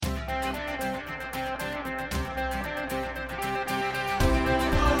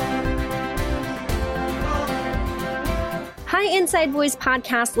Hi, Inside Voice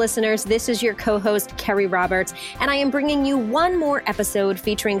podcast listeners. This is your co-host, Kerry Roberts, and I am bringing you one more episode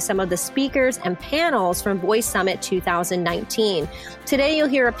featuring some of the speakers and panels from Voice Summit 2019. Today, you'll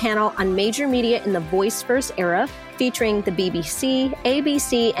hear a panel on major media in the voice first era, featuring the BBC,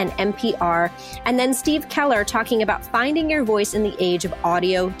 ABC, and NPR, and then Steve Keller talking about finding your voice in the age of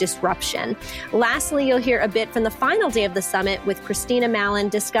audio disruption. Lastly, you'll hear a bit from the final day of the summit with Christina Mallon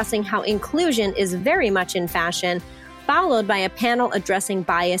discussing how inclusion is very much in fashion, followed by a panel addressing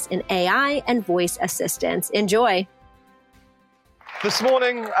bias in AI and voice assistants. Enjoy. This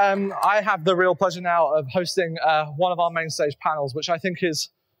morning, I have the real pleasure now of hosting one of our main stage panels, which I think is,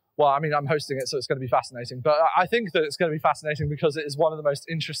 well, I mean, I'm hosting it, so it's going to be fascinating. But I think that it's going to be fascinating because it is one of the most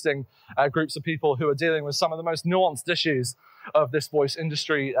interesting groups of people who are dealing with some of the most nuanced issues of this voice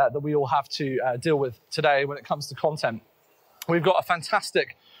industry that we all have to deal with today when it comes to content. We've got a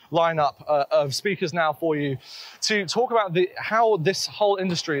fantastic lineup of speakers now for you to talk about how this whole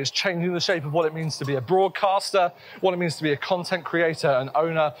industry is changing the shape of what it means to be a broadcaster, what it means to be a content creator and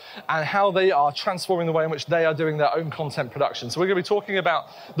owner, and how they are transforming the way in which they are doing their own content production. So we're going to be talking about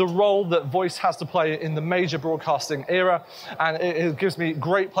the role that voice has to play in the major broadcasting era, and it gives me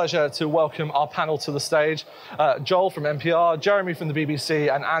great pleasure to welcome our panel to the stage. Joel from NPR, Jeremy from the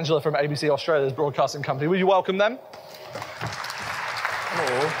BBC, and Angela from ABC Australia's broadcasting company. Will you welcome them?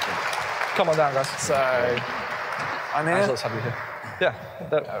 Hello. Come on down, guys. So, I'm here. Angela, let's have you here. Yeah,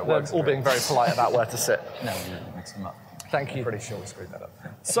 they're all being very polite about where to sit. No, you mix them up. Thank you. I'm pretty sure we screwed that up.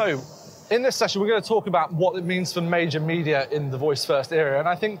 So, in this session, we're going to talk about what it means for major media in the voice first era. And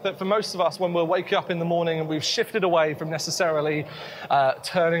I think that for most of us, when we're waking up in the morning and we've shifted away from necessarily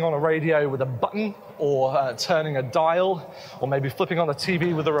turning on a radio with a button or turning a dial or maybe flipping on the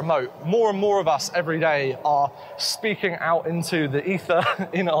TV with a remote, more and more of us every day are speaking out into the ether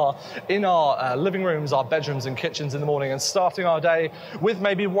in our living rooms, our bedrooms and kitchens in the morning and starting our day with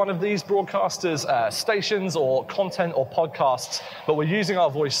maybe one of these broadcasters' stations or content or podcasts, but we're using our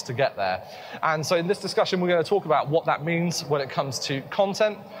voice to get there. And so in this discussion, we're going to talk about what that means when it comes to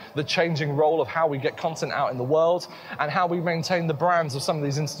content, the changing role of how we get content out in the world, and how we maintain the brands of some of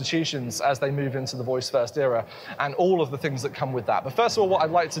these institutions as they move into the voice first era, and all of the things that come with that. But first of all, what I'd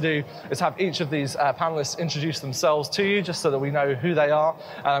like to do is have each of these panelists introduce themselves to you, just so that we know who they are.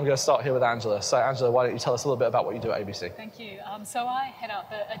 And I'm going to start here with Angela. So Angela, why don't you tell us a little bit about what you do at ABC? Thank you. So I head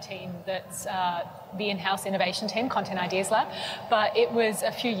up a team that's the in-house innovation team, Content Ideas Lab. But it was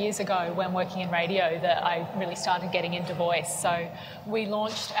a few years ago when working in radio that I really started getting into voice. So we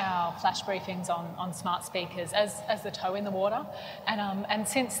launched our flash briefings on smart speakers as the toe in the water. And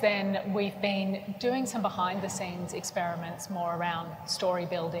since then, we've been doing some behind-the-scenes experiments more around story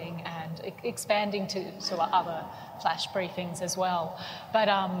building and expanding to other flash briefings as well. But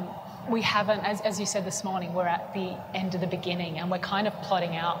we haven't, as you said this morning, we're at the end of the beginning and we're kind of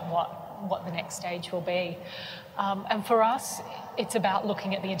plotting out what the next stage will be. And for us, it's about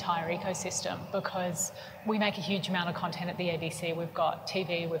looking at the entire ecosystem because we make a huge amount of content at the ABC. We've got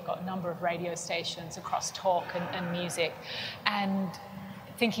TV, we've got a number of radio stations across talk and music. And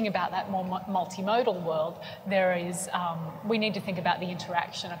thinking about that more multimodal world, we need to think about the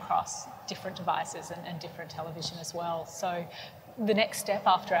interaction across different devices and different television as well. So the next step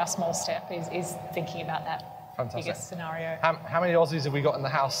after our small step is thinking about that bigger scenario. How many Aussies have we got in the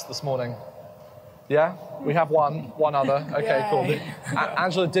house this morning? Yeah? We have one other. Okay, cool.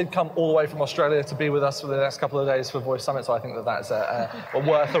 Angela did come all the way from Australia to be with us for the next couple of days for Voice Summit, so I think that's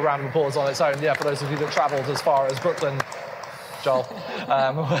worth a round of applause on its own. Yeah, for those of you that travelled as far as Brooklyn, Joel.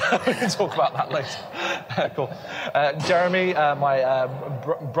 We can talk about that later. Cool. Jeremy, my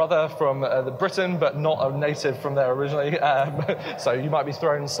brother from Britain, but not a native from there originally, so you might be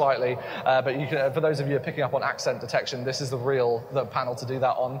thrown slightly. But you can, for those of you who are picking up on accent detection, this is the panel to do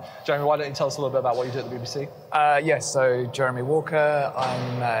that on. Jeremy, why don't you tell us a little bit about what you do at the BBC? Yes, so Jeremy Walker.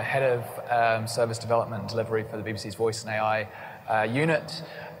 I'm head of service development and delivery for the BBC's Voice and AI unit.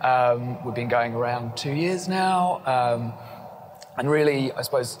 We've been going around 2 years now. And really, I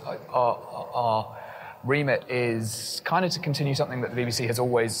suppose our remit is kind of to continue something that the BBC has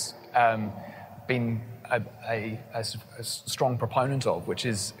always been a strong proponent of, which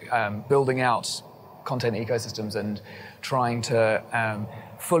is building out content ecosystems and trying to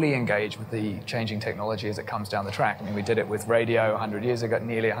fully engage with the changing technology as it comes down the track. I mean, we did it with radio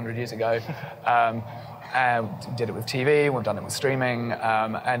nearly 100 years ago. Did it with TV, we've done it with streaming,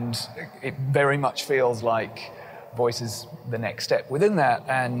 and it very much feels like voice is the next step within that.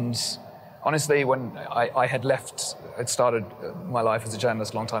 And honestly, when I had started my life as a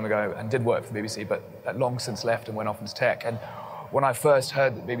journalist a long time ago and did work for the BBC, but had long since left and went off into tech. And when I first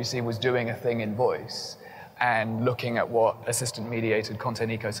heard that BBC was doing a thing in voice, and looking at what assistant-mediated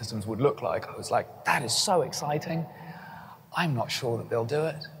content ecosystems would look like, I was like, that is so exciting. I'm not sure that they'll do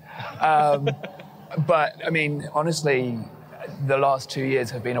it. But, I mean, honestly, the last 2 years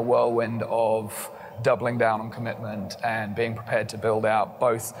have been a whirlwind of doubling down on commitment and being prepared to build out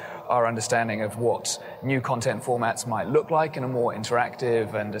both our understanding of what new content formats might look like in a more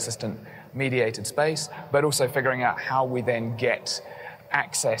interactive and assistant-mediated space, but also figuring out how we then get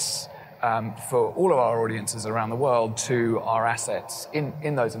access for all of our audiences around the world to our assets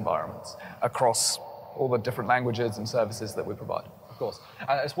in those environments across all the different languages and services that we provide. Of course.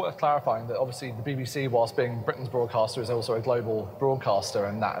 And it's worth clarifying that obviously the BBC, whilst being Britain's broadcaster, is also a global broadcaster,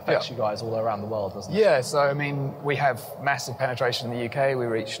 and that affects you guys all around the world, doesn't it? Yeah, so I mean, we have massive penetration in the UK. We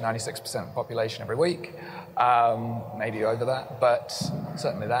reach 96% of the population every week, maybe over that, but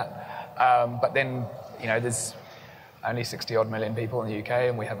certainly that. But then, you know, there's only 60-odd million people in the UK,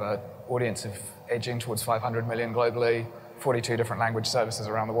 and we have an audience of edging towards 500 million globally, 42 different language services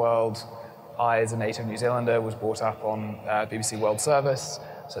around the world. I, as a native New Zealander, was brought up on BBC World Service,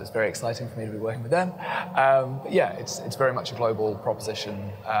 so it's very exciting for me to be working with them. But yeah, it's very much a global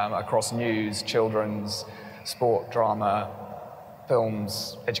proposition across news, children's, sport, drama,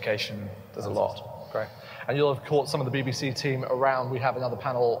 films, education. There's a lot. Great. And you'll have caught some of the BBC team around. We have another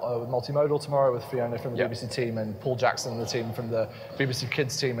panel with Multimodal tomorrow with Fiona from the BBC team, and Paul Jackson and the team from the BBC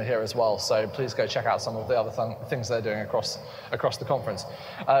Kids team are here as well. So please go check out some of the other things they're doing across the conference.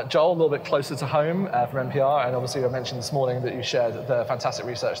 Joel, a little bit closer to home from NPR, and obviously I mentioned this morning that you shared the fantastic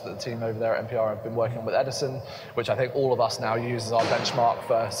research that the team over there at NPR have been working on with Edison, which I think all of us now use as our benchmark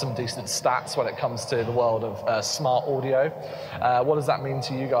for some decent stats when it comes to the world of smart audio. What does that mean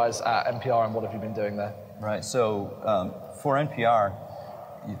to you guys at NPR, and what have you been doing there? Right, so for NPR,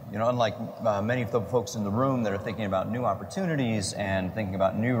 you know, unlike many of the folks in the room that are thinking about new opportunities and thinking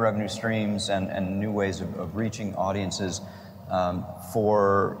about new revenue streams and new ways of reaching audiences,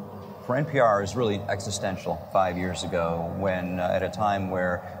 for NPR is really existential 5 years ago, when at a time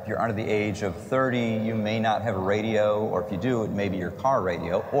where if you're under the age of 30, you may not have a radio, or if you do, it may be your car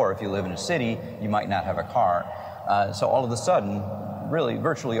radio, or if you live in a city, you might not have a car. So all of a sudden, really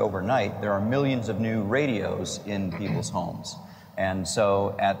virtually overnight, there are millions of new radios in people's homes. And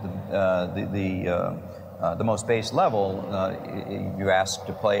so at the most base level, you ask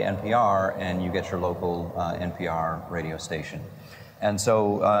to play NPR and you get your local NPR radio station. And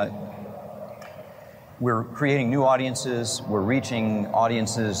so we're creating new audiences. We're reaching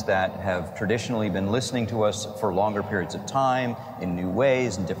audiences that have traditionally been listening to us for longer periods of time in new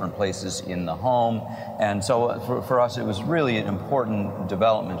ways, in different places in the home. And so for us, it was really an important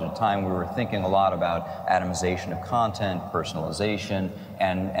development at a time we were thinking a lot about atomization of content, personalization,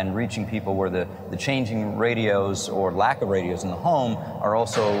 and reaching people where the changing radios or lack of radios in the home are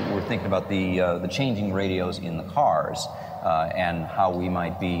also, we're thinking about the changing radios in the cars. And how we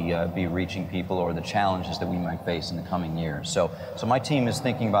might be reaching people, or the challenges that we might face in the coming years. So my team is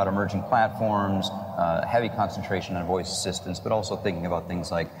thinking about emerging platforms, heavy concentration on voice assistants, but also thinking about things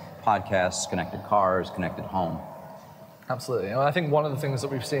like podcasts, connected cars, connected home. Absolutely. And I think one of the things that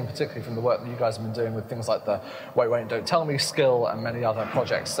we've seen, particularly from the work that you guys have been doing with things like the Wait, Don't Tell Me skill and many other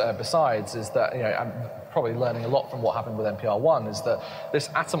projects besides, is that, you know, I'm probably learning a lot from what happened with NPR One, is that this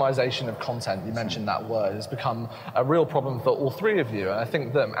atomization of content, you mentioned that word, has become a real problem for all three of you. And I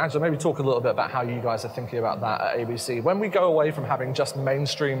think that, Angela, maybe talk a little bit about how you guys are thinking about that at ABC. When we go away from having just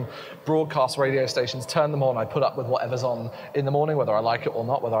mainstream broadcast radio stations, turn them on, I put up with whatever's on in the morning, whether I like it or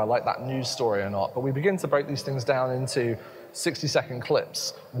not, whether I like that news story or not, but we begin to break these things down into 60-second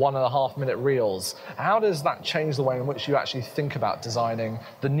clips, 1.5-minute reels. How does that change the way in which you actually think about designing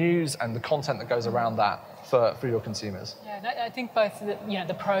the news and the content that goes around that for your consumers? Yeah, I think both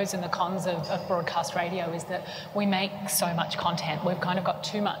the pros and the cons of broadcast radio is that we make so much content. We've kind of got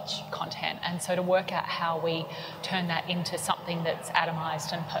too much content, and so to work out how we turn that into something that's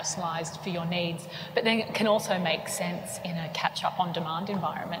atomized and personalized for your needs, but then it can also make sense in a catch-up on-demand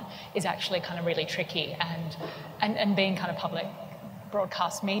environment, is actually kind of really tricky. And being kind of public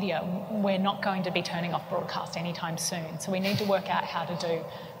broadcast media, we're not going to be turning off broadcast anytime soon. So we need to work out how to do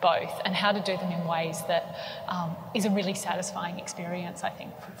both, and how to do them in ways that is a really satisfying experience, I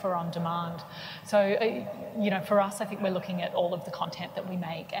think, for on-demand. So, for us, I think we're looking at all of the content that we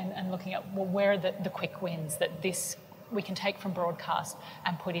make and looking at, well, where are the quick wins that we can take from broadcast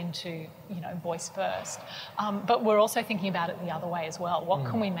and put into, voice first. But we're also thinking about it the other way as well. What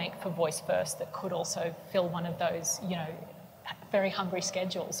can we make for voice first that could also fill one of those, very hungry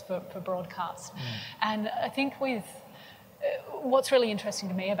schedules for broadcast? And I think what's really interesting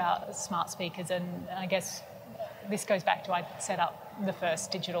to me about smart speakers, and I guess this goes back to, I set up the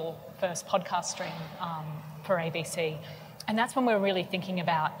first podcast stream for ABC. And that's when we're really thinking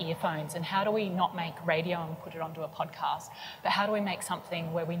about earphones and how do we not make radio and put it onto a podcast, but how do we make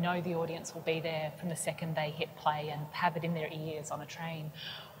something where we know the audience will be there from the second they hit play and have it in their ears on a train.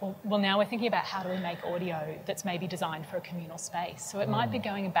 Well, now we're thinking about how do we make audio that's maybe designed for a communal space. So it might be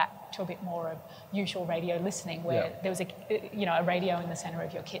going back to a bit more of usual radio listening where there was a radio in the centre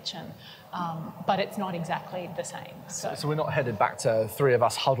of your kitchen, but it's not exactly the same. So we're not headed back to three of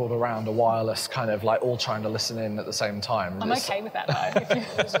us huddled around a wireless kind of like all trying to listen in at the same time. I'm okay with that though.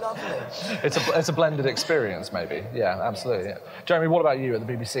 It's lovely. It's a blended experience maybe. Yeah, absolutely. Yeah. Jeremy, what about you at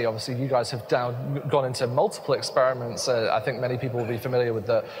the BBC? Obviously you guys have gone into multiple experiments. I think many people will be familiar with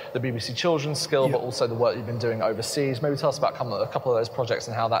the BBC Children's Skill, but also the work you've been doing overseas. Maybe tell us about a couple of those projects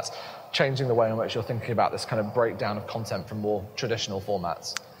and how that's changing the way in which you're thinking about this kind of breakdown of content from more traditional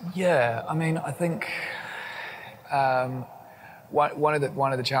formats. Yeah, I mean, I think one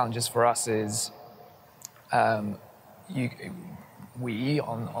of the challenges for us is we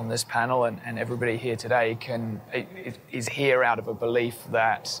on this panel and everybody here today is here out of a belief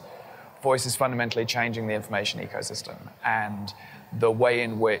that voice is fundamentally changing the information ecosystem, and the way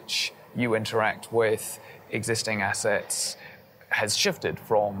in which you interact with existing assets has shifted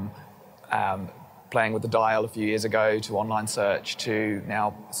from playing with the dial a few years ago to online search to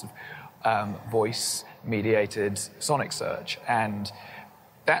now sort of, voice-mediated sonic search. And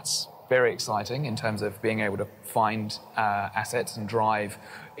that's very exciting in terms of being able to find assets and drive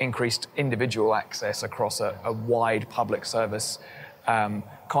increased individual access across a wide public service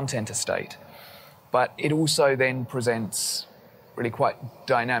content estate. But it also then presents really quite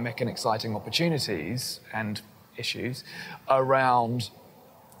dynamic and exciting opportunities and issues around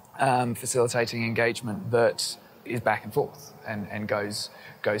facilitating engagement that is back and forth and goes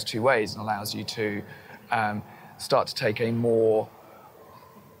two ways and allows you to start to take a more,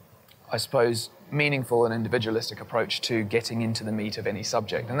 I suppose, meaningful and individualistic approach to getting into the meat of any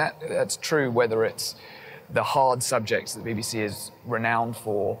subject. And that's true whether it's the hard subjects that the BBC is renowned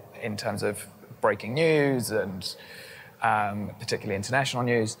for in terms of breaking news and particularly international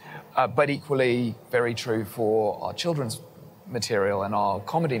news, but equally very true for our children's material and our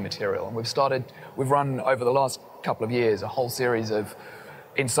comedy material. And we've run over the last couple of years a whole series of,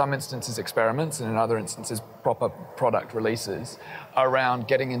 in some instances, experiments and in other instances proper product releases around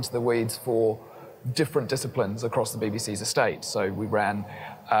getting into the weeds for different disciplines across the BBC's estate. So we ran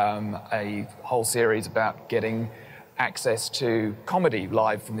a whole series about getting access to comedy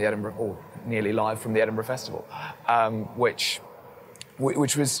live from the Edinburgh, or nearly live from the Edinburgh Festival, which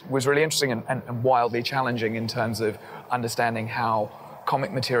was really interesting and wildly challenging in terms of understanding how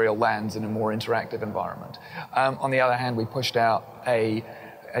comic material lands in a more interactive environment. On the other hand, we pushed out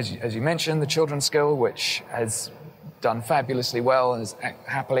as you mentioned, the Children's Skill, which has done fabulously well and is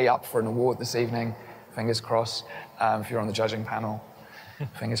happily up for an award this evening. Fingers crossed. If you're on the judging panel,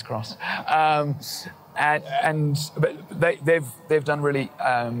 fingers crossed. But they've done really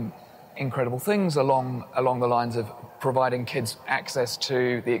incredible things along the lines of providing kids access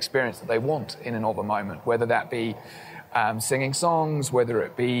to the experience that they want in an over moment, whether that be singing songs, whether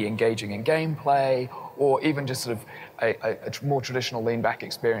it be engaging in gameplay, or even just sort of a more traditional lean-back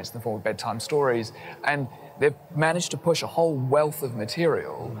experience in the form of bedtime stories. And they've managed to push a whole wealth of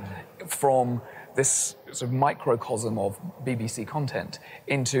material from this sort of microcosm of BBC content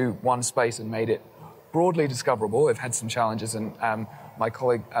into one space and made it broadly discoverable. They've had some challenges, and my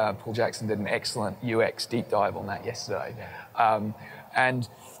colleague Paul Jackson did an excellent UX deep dive on that yesterday. And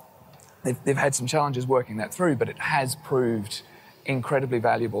they've had some challenges working that through, but it has proved incredibly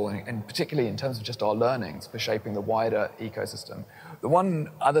valuable, and particularly in terms of just our learnings for shaping the wider ecosystem. The one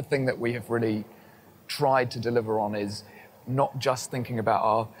other thing that we have really tried to deliver on is not just thinking about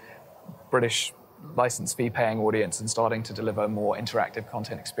our British license fee paying audience and starting to deliver more interactive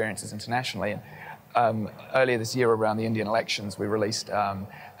content experiences internationally. And earlier this year around the Indian elections, we released an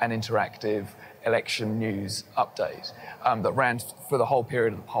interactive election news update that ran for the whole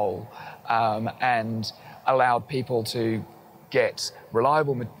period of the poll and allowed people to get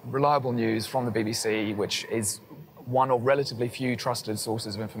reliable news from the BBC, which is one of relatively few trusted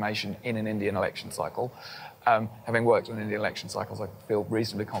sources of information in an Indian election cycle. Having worked on Indian election cycles, I feel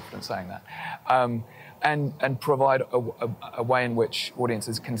reasonably confident saying that. And provide a way in which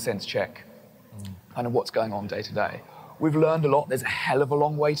audiences can sense check kind of what's going on day to day. We've learned a lot. There's a hell of a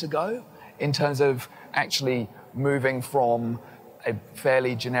long way to go in terms of actually moving from a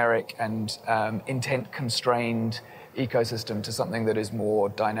fairly generic and intent-constrained ecosystem to something that is more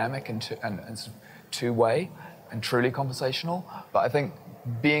dynamic and two-way and truly conversational. But I think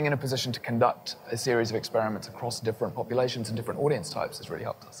being in a position to conduct a series of experiments across different populations and different audience types has really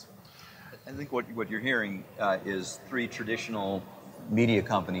helped us. I think what you're hearing is three traditional media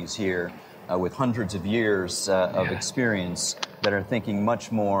companies here with hundreds of years of experience that are thinking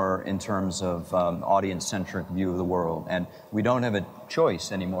much more in terms of audience-centric view of the world. And we don't have a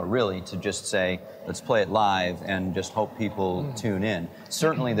choice anymore, really, to just say, let's play it live and just hope people tune in.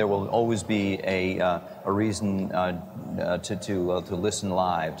 Certainly there will always be a reason to listen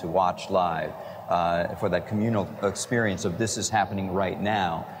live, to watch live, for that communal experience of this is happening right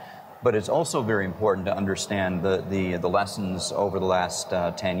now. But it's also very important to understand the lessons over the last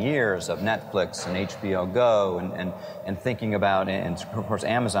 10 years of Netflix and HBO Go and thinking about, and of course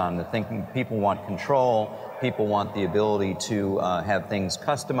Amazon, the thinking people want control, people want the ability to have things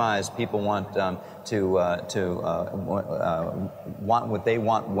customized, people want want what they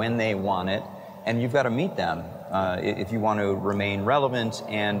want when they want it, and you've got to meet them if you want to remain relevant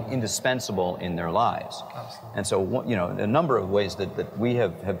and indispensable in their lives. Absolutely. And so, you know, a number of ways that we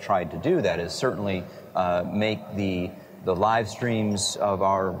have tried to do that is certainly make the live streams of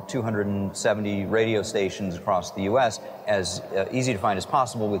our 270 radio stations across the U.S. as easy to find as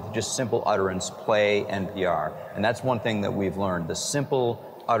possible with just simple utterance, play NPR. And that's one thing that we've learned. The simple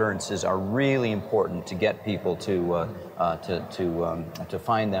utterances are really important to get people to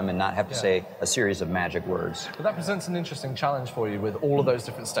find them and not have to say a series of magic words. But that presents an interesting challenge for you with all of those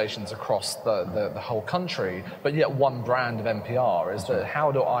different stations across the whole country, but yet one brand of NPR. Is that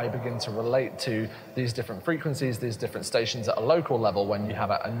how do I begin to relate to these different frequencies, these different stations at a local level when you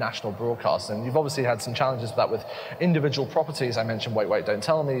have a national broadcast? And you've obviously had some challenges with that with individual properties. I mentioned Wait, Wait, Don't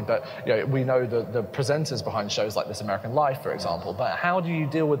Tell Me, but you know, we know the presenters behind shows like This American Life, for example. But how do you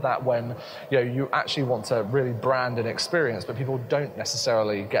deal with that when you actually want to really brand an experience, but people don't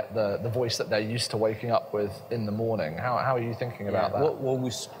necessarily get the voice that they're used to waking up with in the morning? How are you thinking about that? Well,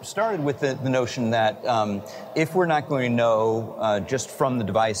 we started with the notion that if we're not going to know just from the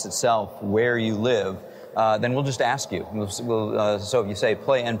device itself where you live, then we'll just ask you. So if you say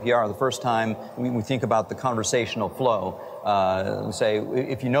play NPR the first time, we think about the conversational flow. We say,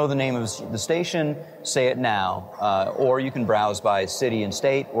 if you know the name of the station, say it now, or you can browse by city and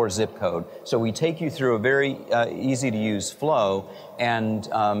state or zip code. So we take you through a very easy-to-use flow, and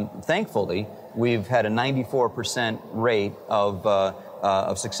thankfully, we've had a 94% rate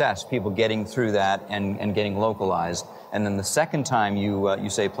of success, people getting through that and getting localized. And then the second time you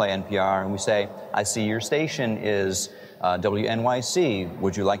say play NPR, and we say, I see your station is WNYC,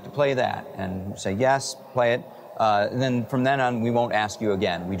 would you like to play that? And you say, yes, play it. And then from then on, we won't ask you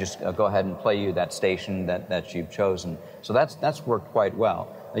again. We just go ahead and play you that station that you've chosen. So that's worked quite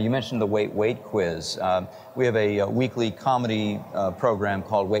well. You mentioned the Wait, Wait quiz. We have a weekly comedy program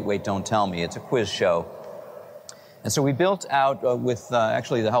called Wait, Wait, Don't Tell Me. It's a quiz show. And so we built out with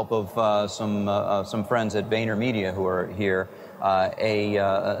actually the help of some friends at VaynerMedia who are here,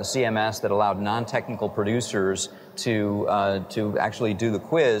 a CMS that allowed non-technical producers to actually do the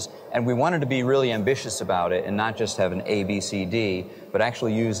quiz, and we wanted to be really ambitious about it and not just have an A, B, C, D, but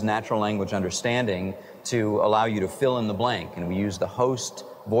actually use natural language understanding to allow you to fill in the blank. And we used the host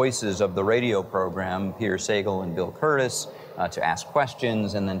voices of the radio program, Peter Sagal and Bill Curtis, to ask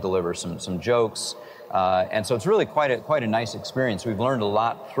questions and then deliver some jokes. And so it's really quite a nice experience. We've learned a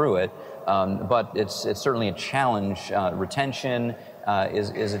lot through it, but it's certainly a challenge. Retention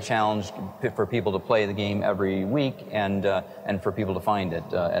is a challenge for people to play the game every week, and for people to find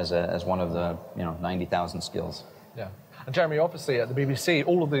it as one of the 90,000 skills. Yeah. And Jeremy, obviously at the BBC,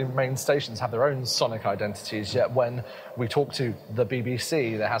 all of the main stations have their own sonic identities, yet when we talk to the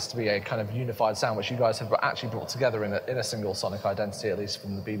BBC, there has to be a kind of unified sound, which you guys have actually brought together in a single sonic identity, at least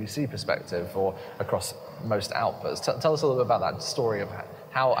from the BBC perspective, or across most outputs. Tell us a little bit about that story of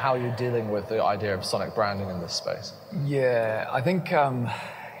how you're dealing with the idea of sonic branding in this space. Yeah, I think I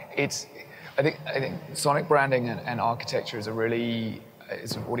think sonic branding and architecture is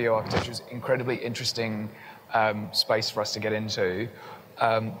audio architecture is incredibly interesting space for us to get into.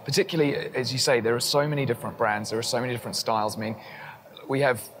 Particularly, as you say, there are so many different brands, there are so many different styles. I mean, we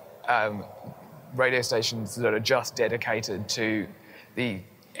have radio stations that are just dedicated to the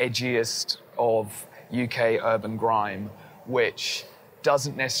edgiest of UK urban grime, which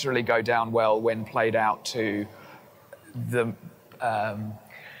doesn't necessarily go down well when played out to the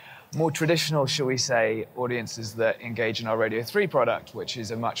more traditional, shall we say, audiences that engage in our Radio 3 product, which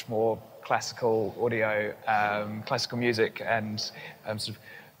is a much more classical audio, classical music, and sort of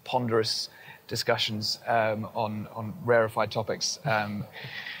ponderous discussions on rarefied topics.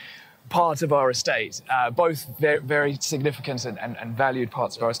 Part of our estate, both very significant and valued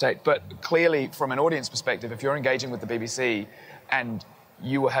parts of our estate. But clearly, from an audience perspective, if you're engaging with the BBC and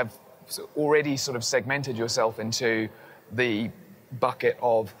you have already sort of segmented yourself into the bucket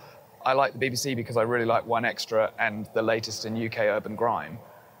of, I like the BBC because I really like 1Xtra and the latest in UK urban grime.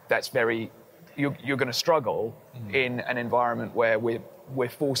 That's you're going to struggle in an environment where we're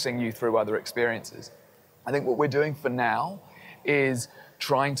forcing you through other experiences. I think what we're doing for now is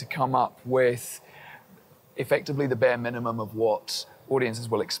trying to come up with effectively the bare minimum of what audiences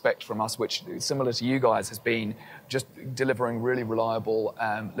will expect from us, which, similar to you guys, has been just delivering really reliable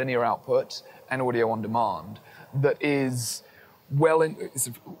linear output and audio on demand that is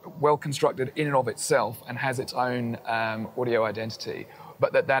well constructed in and of itself and has its own audio identity,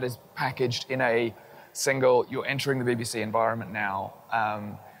 but that is packaged in a single, you're entering the BBC environment now,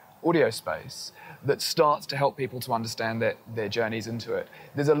 audio space that starts to help people to understand their journeys into it.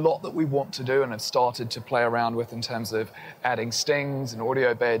 There's a lot that we want to do and have started to play around with in terms of adding stings and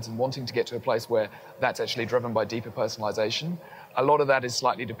audio beds and wanting to get to a place where that's actually driven by deeper personalization. A lot of that is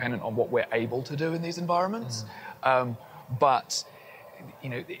slightly dependent on what we're able to do in these environments. But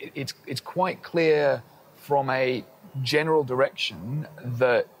it's quite clear from a general direction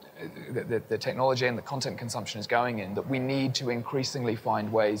that the technology and the content consumption is going in, that we need to increasingly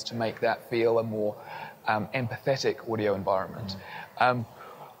find ways to make that feel a more empathetic audio environment.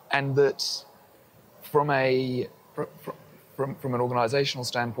 And that from an organizational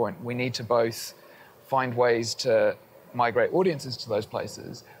standpoint, we need to both find ways to migrate audiences to those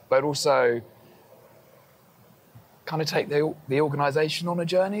places, but also kind of take the organization on a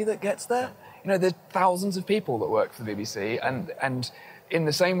journey that gets there. There's thousands of people that work for the BBC, and in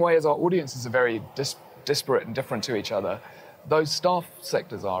the same way as our audiences are very disparate and different to each other, those staff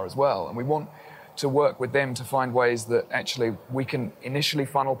sectors are as well. And we want to work with them to find ways that actually we can initially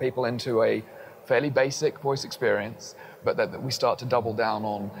funnel people into a fairly basic voice experience, but that we start to double down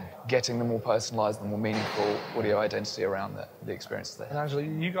on getting the more personalised and more meaningful audio identity around the experiences they have. And Angela,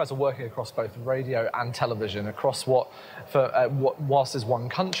 you guys are working across both radio and television, across what whilst is one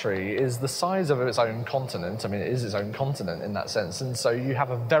country, is the size of its own continent. I mean, it is its own continent in that sense, and so you have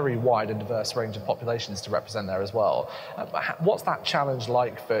a very wide and diverse range of populations to represent there as well. What's that challenge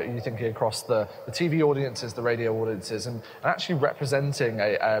like for you thinking across the TV audiences, the radio audiences, and actually representing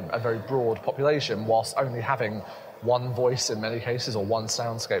a very broad population whilst only having one voice in many cases or one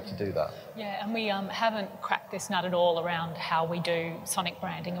soundscape to do that? Yeah, and we haven't cracked this nut at all around how we do sonic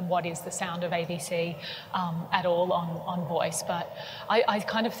branding and what is the sound of ABC at all on voice. But I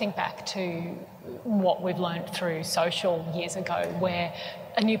kind of think back to what we've learned through social years ago, where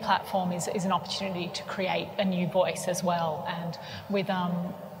a new platform is an opportunity to create a new voice as well. And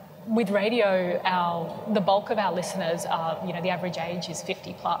with radio, the bulk of our listeners are, the average age is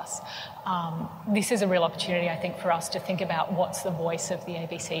 50 plus. This is a real opportunity, I think, for us to think about what's the voice of the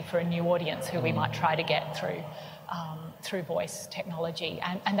ABC for a new audience who we might try to get through voice technology.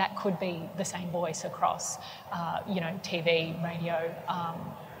 And that could be the same voice across, TV, radio,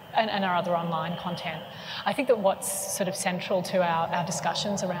 and our other online content. I think that what's sort of central to our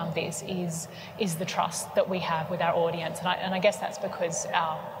discussions around this is the trust that we have with our audience. And I guess that's because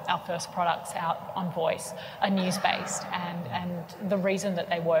our first products out on voice are news-based, and the reason that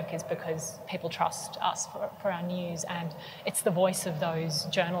they work is because people trust us for our news, and it's the voice of those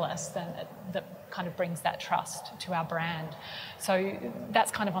journalists that kind of brings that trust to our brand. So that's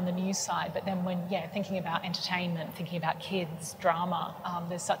kind of on the news side. But then thinking about entertainment, thinking about kids, drama,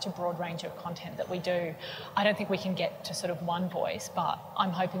 there's such a broad range of content that we do. I don't think we can get to sort of one voice, but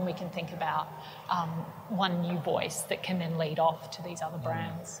I'm hoping we can think about one new voice that can then lead off to these other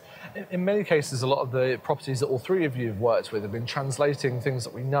brands. In many cases, a lot of the properties that all three of you have worked with have been translating things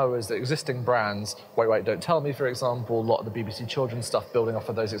that we know as the existing brands, Wait, Don't Tell Me, for example, a lot of the BBC Children's stuff building off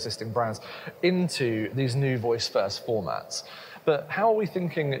of those existing brands, into these new voice-first formats. But how are we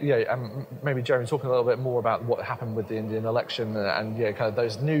thinking, maybe Jeremy talking a little bit more about what happened with the Indian election and kind of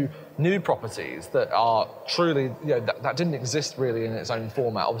those new properties that are truly, that didn't exist really in its own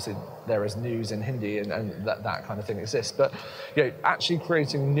format. Obviously, there is news in Hindi and that kind of thing exists. But, actually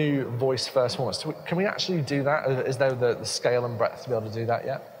creating new voice-first formats, can we actually do that? Is there the scale and breadth to be able to do that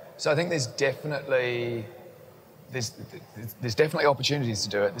yet? So I think there's definitely opportunities to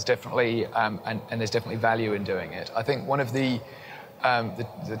do it. There's definitely and there's definitely value in doing it. I think one of the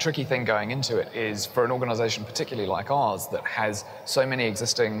tricky thing going into it is for an organisation particularly like ours that has so many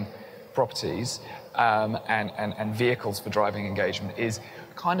existing properties and vehicles for driving engagement is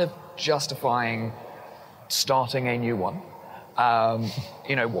kind of justifying starting a new one.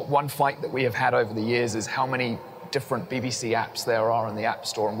 One fight that we have had over the years is how many different BBC apps there are in the App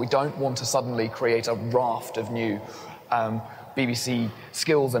Store, and we don't want to suddenly create a raft of new BBC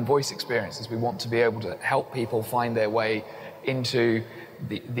skills and voice experiences. We want to be able to help people find their way into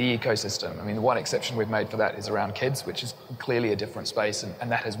the ecosystem. I mean, the one exception we've made for that is around kids, which is clearly a different space,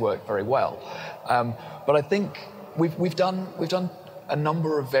 and that has worked very well. But I think we've done a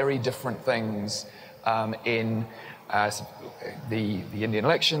number of very different things in the Indian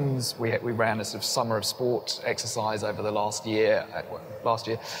elections. We ran a sort of summer of sport exercise over the last year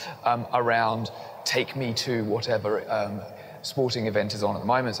around take me to whatever sporting event is on at the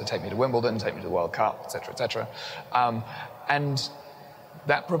moment. So take me to Wimbledon, take me to the World Cup, etc., etc. And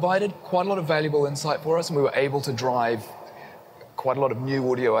that provided quite a lot of valuable insight for us, and we were able to drive quite a lot of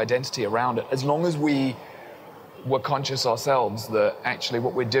new audio identity around it, as long as we were conscious ourselves that actually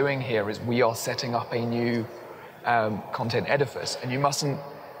what we're doing here is we are setting up a new content edifice. And you mustn't,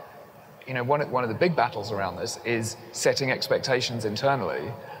 one of the big battles around this is setting expectations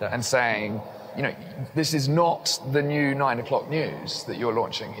internally and saying, this is not the new 9 o'clock news that you're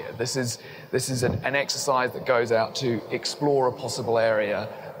launching here. This is an exercise that goes out to explore a possible area,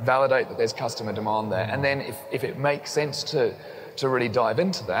 validate that there's customer demand there, and then if it makes sense to really dive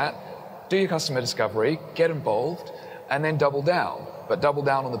into that, do your customer discovery, get involved, and then double down. But double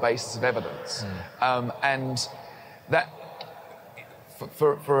down on the basis of evidence. And that,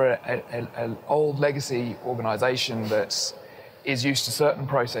 for an old legacy organisation that is used to certain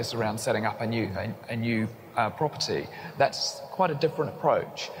process around setting up a new property, that's quite a different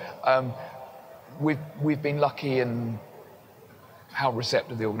approach. We've been lucky in how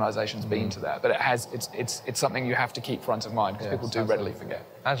receptive the organisation's been to that, but it's something you have to keep front of mind, because people do readily forget.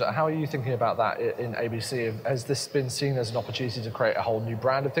 Angela, how are you thinking about that in ABC? Has this been seen as an opportunity to create a whole new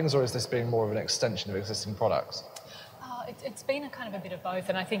brand of things, or is this being more of an extension of existing products? It's been a kind of a bit of both,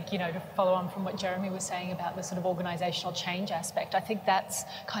 and I think, to follow on from what Jeremy was saying about the sort of organisational change aspect, I think that's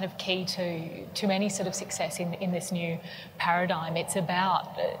kind of key to any sort of success in this new paradigm. It's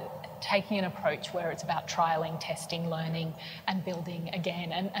about taking an approach where it's about trialling, testing, learning, and building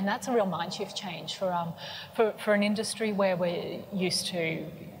again, and that's a real mind shift change for an industry where we're used to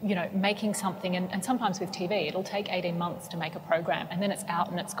making something, and sometimes with TV it'll take 18 months to make a program and then it's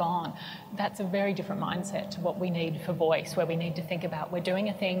out and it's gone. That's a very different mindset to what we need for voice, where we need to think about, we're doing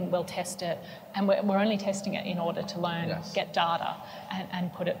a thing, we'll test it, and we're only testing it in order to learn, get data,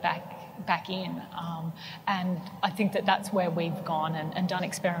 and put it back in. And I think that's where we've gone and done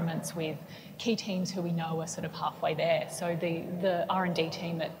experiments with key teams who we know are sort of halfway there. So the R&D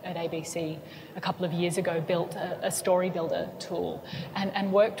team at ABC a couple of years ago built a story builder tool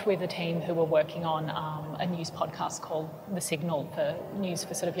and worked with a team who were working on a news podcast called The Signal, for news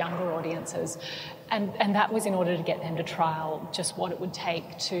for sort of younger audiences. And that was in order to get them to trial just what it would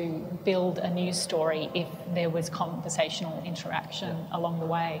take to build a news story if there was conversational interaction along the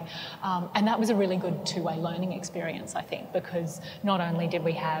way. And that was a really good two-way learning experience, I think, because not only did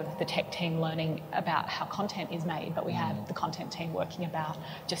we have the tech team learning about how content is made, but we had the content team working about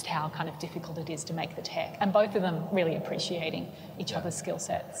just how kind of difficult it is to make the tech, and both of them really appreciating each other's skill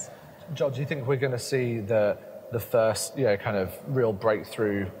sets. Joel, do you think we're going to see the first kind of real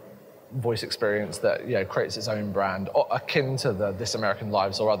breakthrough voice experience that creates its own brand, akin to the This American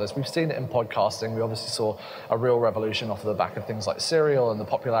Lives or others? We've seen it in podcasting. We obviously saw a real revolution off of the back of things like Serial and the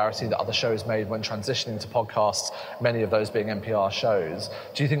popularity that other shows made when transitioning to podcasts, many of those being NPR shows.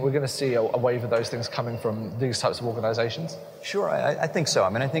 Do you think we're going to see a wave of those things coming from these types of organizations? Sure, I think so. I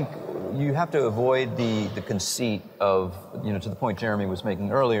mean, I think you have to avoid the conceit of, to the point Jeremy was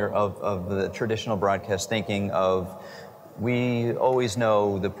making earlier, of the traditional broadcast thinking of, we always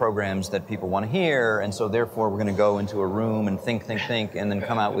know the programs that people want to hear, and so therefore we're going to go into a room and think, and then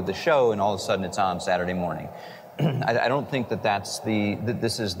come out with the show, and all of a sudden it's on Saturday morning. I don't think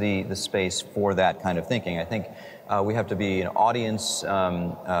this is the space for that kind of thinking. I think we have to be an audience,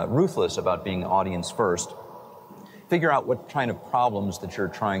 ruthless about being audience first. Figure out what kind of problems that you're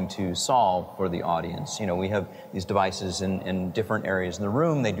trying to solve for the audience. We have these devices in different areas in the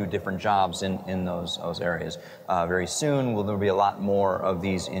room. They do different jobs in those areas. Very soon, there will be a lot more of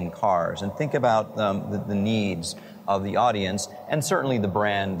these in cars. And think about the needs of the audience, and certainly the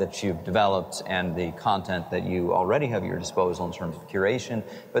brand that you've developed and the content that you already have at your disposal in terms of curation,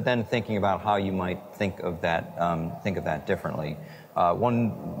 but then thinking about how you might think of that differently.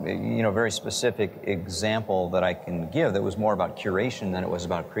 One very specific example that I can give that was more about curation than it was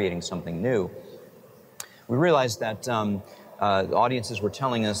about creating something new. We realized that the audiences were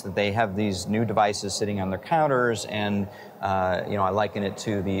telling us that they have these new devices sitting on their counters, and I liken it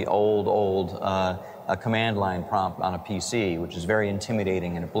to the old command line prompt on a PC, which is very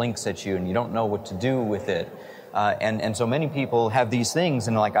intimidating, and it blinks at you and you don't know what to do with it. And so many people have these things,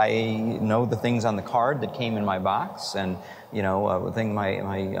 and like, I know the things on the card that came in my box, and the thing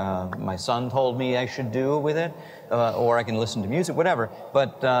my son told me I should do with it, or I can listen to music, whatever.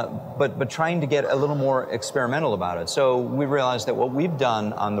 But trying to get a little more experimental about it. So we realized that what we've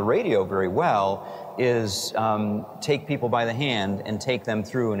done on the radio very well is take people by the hand and take them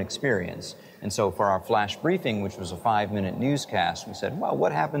through an experience. And so for our flash briefing, which was a 5-minute newscast, we said, well,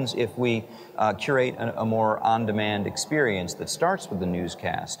 what happens if we curate a more on-demand experience that starts with the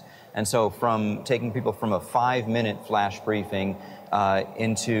newscast? And so from taking people from a 5-minute flash briefing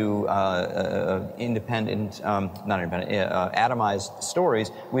into atomized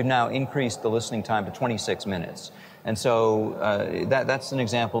stories, we've now increased the listening time to 26 minutes. And so that's an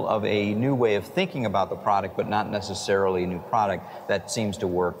example of a new way of thinking about the product, but not necessarily a new product that seems to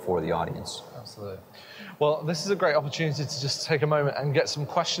work for the audience. Absolutely. Well, this is a great opportunity to just take a moment and get some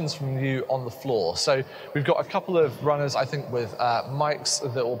questions from you on the floor. So we've got a couple of runners, I think, with mics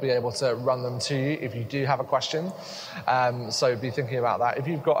that will be able to run them to you if you do have a question. So be thinking about that. If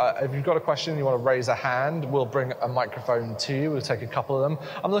you've got a question, you want to raise a hand, we'll bring a microphone to you. We'll take a couple of them.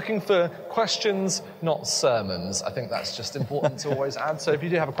 I'm looking for questions, not sermons. I think that's just important to always add. So if you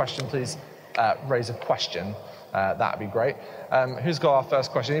do have a question, please raise a question. That'd be great. Who's got our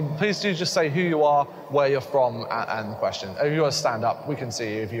first question? Please do just say who you are, where you're from, and the question. If you want to stand up, we can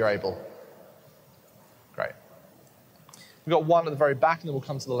see you if you're able. Great. We've got one at the very back, and then we'll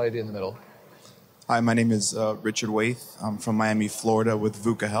come to the lady in the middle. Hi, my name is Richard Waith. I'm from Miami, Florida with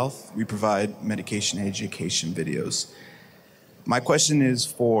VUCA Health. We provide medication education videos. My question is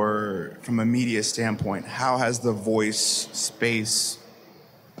from a media standpoint, how has the voice space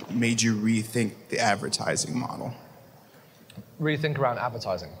made you rethink the advertising model? Rethink around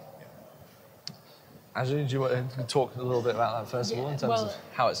advertising. Angela, do you want to talk a little bit about that first of all, in terms of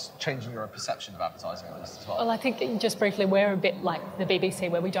how it's changing your perception of advertising at least as well? Well, I think just briefly, we're a bit like the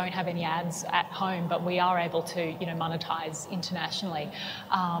BBC, where we don't have any ads at home, but we are able to, monetize internationally.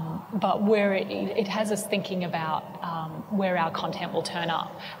 But where it has us thinking about where our content will turn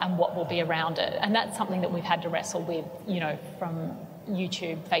up and what will be around it, and that's something that we've had to wrestle with, from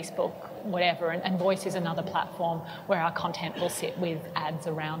YouTube, Facebook, whatever, and voice is another platform where our content will sit with ads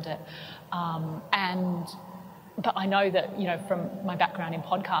around it. But I know that, from my background in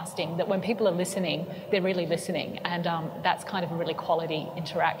podcasting, that when people are listening, they're really listening, and that's kind of a really quality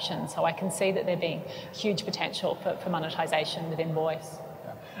interaction. So I can see that there being huge potential for monetization within voice.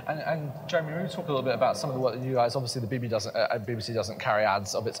 And Jeremy, maybe talk a little bit about some of the work that you guys, obviously the BBC doesn't carry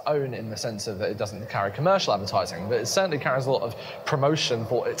ads of its own in the sense of that it doesn't carry commercial advertising, but it certainly carries a lot of promotion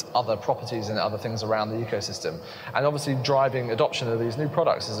for its other properties and other things around the ecosystem. And obviously driving adoption of these new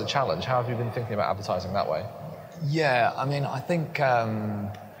products is a challenge. How have you been thinking about advertising that way? Yeah, I mean, I think,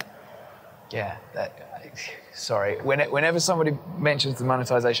 whenever somebody mentions the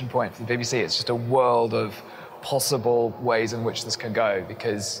monetization point for the BBC, it's just a world of possible ways in which this can go,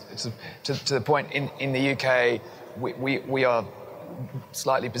 because to the point in the UK, we are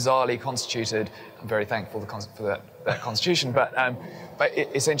slightly bizarrely constituted. I'm very thankful for that constitution, but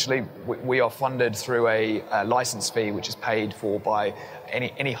essentially we are funded through a license fee, which is paid for by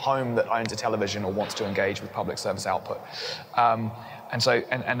any home that owns a television or wants to engage with public service output, and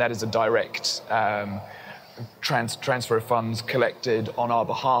that is a direct transfer of funds collected on our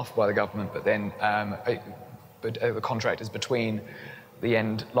behalf by the government, but then the contract is between the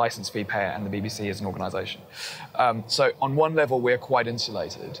end license fee payer and the BBC as an organisation. So on one level, we're quite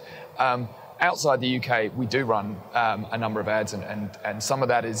insulated. Outside the UK, we do run a number of ads, and some of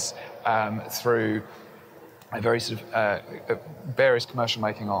that is through a very sort of various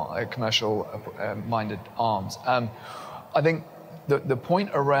commercial-minded arms. I think the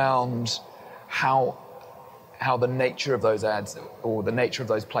point around how the nature of those ads or the nature of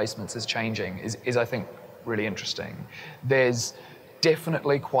those placements is changing is I think, really interesting. There's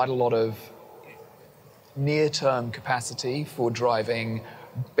definitely quite a lot of near-term capacity for driving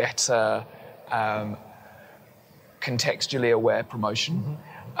better contextually aware promotion,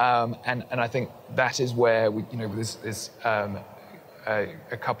 and I think that is where there's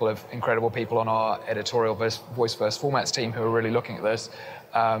a couple of incredible people on our editorial voice first formats team who are really looking at this.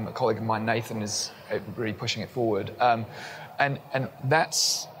 A colleague of mine, Nathan, is really pushing it forward, and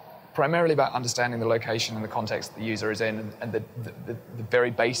that's primarily about understanding the location and the context the user is in, and the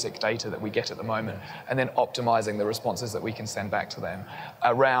very basic data that we get at the moment, and then optimizing the responses that we can send back to them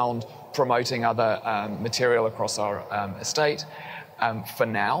around promoting other material across our estate. For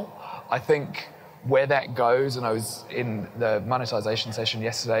now, I think where that goes, and I was in the monetization session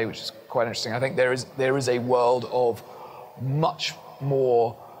yesterday, which is quite interesting, I think there is a world of much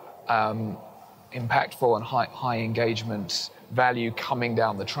more impactful and high engagement value coming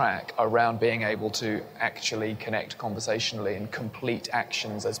down the track around being able to actually connect conversationally and complete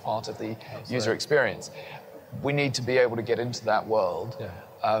actions as part of the user experience. We need to be able to get into that world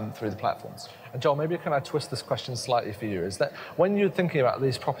through the platforms. And Joel, maybe can I twist this question slightly for you? Is that when you're thinking about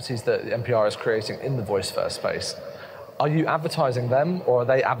these properties that NPR is creating in the voice first space, are you advertising them or are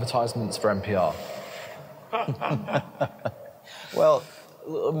they advertisements for NPR? Well,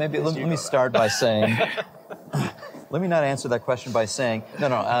 maybe let me start by saying, let me not answer that question by saying,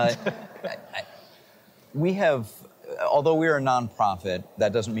 we have, although we are a nonprofit,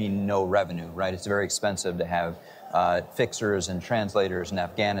 that doesn't mean no revenue, right? It's very expensive to have fixers and translators in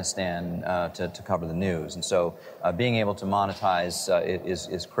Afghanistan to cover the news. And so being able to monetize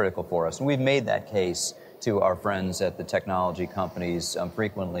is critical for us. And we've made that case to our friends at the technology companies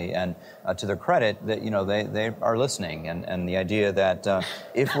frequently, and to their credit, that they are listening. And the idea that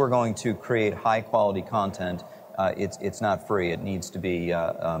if we're going to create high quality content, it's not free. It needs to be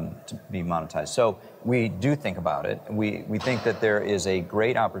monetized. So we do think about it. We think that there is a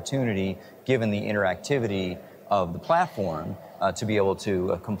great opportunity, given the interactivity of the platform, to be able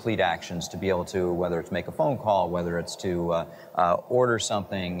to complete actions, to be able to, whether it's make a phone call, whether it's to order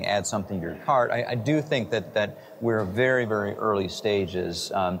something, add something to your cart. I do think that we're very, very early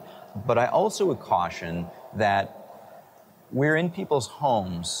stages. But I also would caution that we're in people's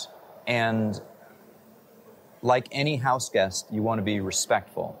homes, and like any house guest, you want to be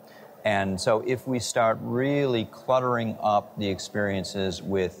respectful. And so if we start really cluttering up the experiences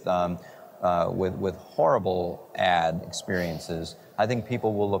with horrible ad experiences, I think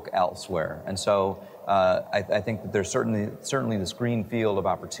people will look elsewhere. And so I think that there's certainly this green field of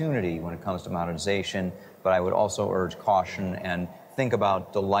opportunity when it comes to monetization, but I would also urge caution and think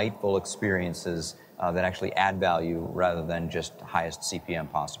about delightful experiences that actually add value rather than just highest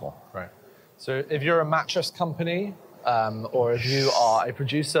CPM possible. Right. So if you're a mattress company, or if you are a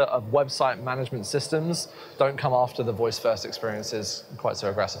producer of website management systems, don't come after the voice first experiences quite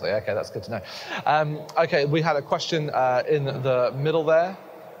so aggressively. Okay, that's good to know. Okay, we had a question in the middle there,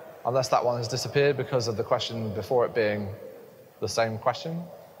 unless that one has disappeared because of the question before it being the same question.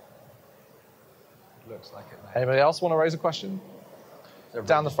 Looks like it. Anybody else want to raise a question?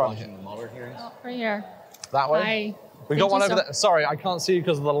 Down the front. The Mueller hearings? Oh, right here. That way? Hi. We got one over there. Sorry, I can't see you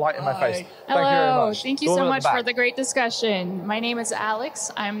because of the light in my face. Hello. Thank you very much. Thank you so much for the great discussion. My name is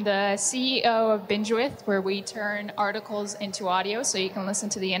Alex. I'm the CEO of BingeWith, where we turn articles into audio so you can listen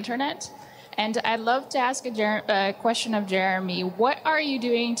to the internet. And I'd love to ask a question of Jeremy. What are you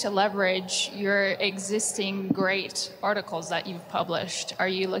doing to leverage your existing great articles that you've published? Are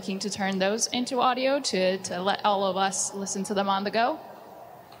you looking to turn those into audio to let all of us listen to them on the go?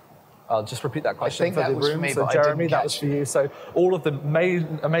 I'll just repeat that question think for that the was for room. me, So but I Jeremy, didn't that catch was for you. So all of the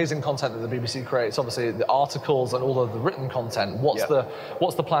amazing content that the BBC creates, obviously the articles and all of the written content, what's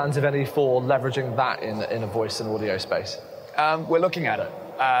the plans, if any, for leveraging that in a voice and audio space? We're looking at it.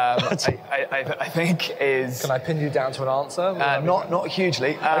 I think is... Can I pin you down to an answer? Not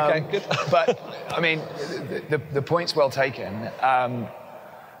hugely. Okay, good. But, I mean, the point's well taken.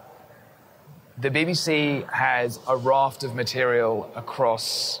 The BBC has a raft of material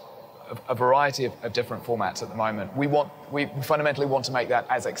across a variety of different formats at the moment. We fundamentally want to make that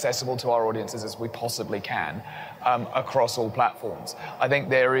as accessible to our audiences as we possibly can across all platforms. I think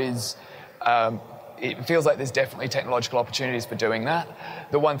there is... it feels like there's definitely technological opportunities for doing that.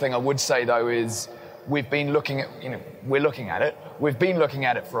 The one thing I would say, though, is we've been looking at, we're looking at it. We've been looking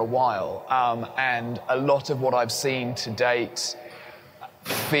at it for a while, and a lot of what I've seen to date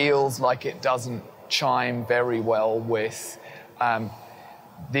feels like it doesn't chime very well with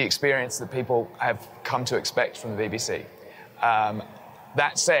the experience that people have come to expect from the BBC.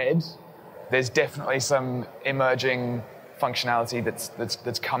 That said, there's definitely some emerging functionality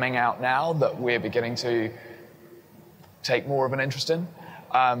that's coming out now that we're beginning to take more of an interest in.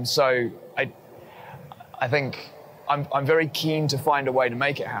 So I think I'm very keen to find a way to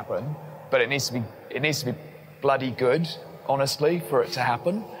make it happen, but it needs to be bloody good, honestly, for it to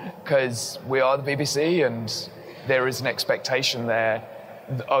happen, because we are the BBC and there is an expectation there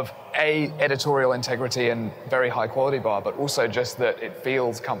of editorial integrity and very high quality bar, but also just that it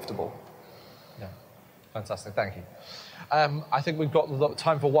feels comfortable. Yeah, fantastic, thank you. I think we've got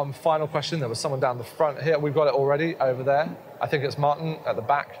time for one final question. There was someone down the front here. We've got it already over there. I think it's Martin at the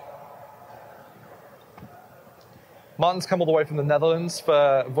back. Martin's come all the way from the Netherlands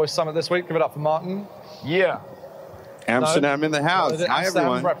for Voice Summit this week. Give it up for Martin. Yeah. Amsterdam in the house. Hi,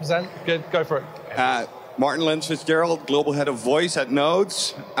 everyone. Represent. Good. Go for it. Martin Lens Fitzgerald, Global Head of Voice at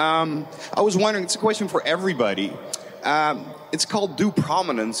Nodes. I was wondering, it's a question for everybody. It's called due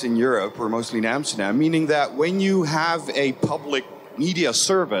prominence in Europe, or mostly in Amsterdam, meaning that when you have a public media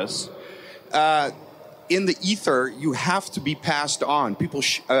service, in the ether, you have to be passed on. People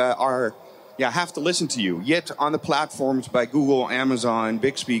have to listen to you. Yet on the platforms by Google, Amazon,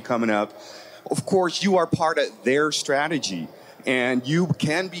 Bixby coming up, of course, you are part of their strategy. And you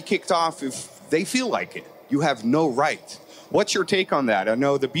can be kicked off if they feel like it. You have no right. What's your take on that? I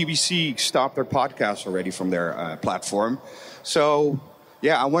know the BBC stopped their podcast already from their platform. So,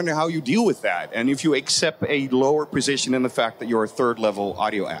 I wonder how you deal with that. And if you accept a lower position in the fact that you're a third-level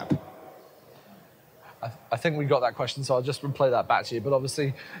audio app. I think we got that question, so I'll just replay that back to you. But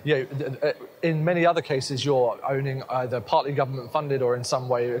obviously, in many other cases, you're owning either partly government-funded or in some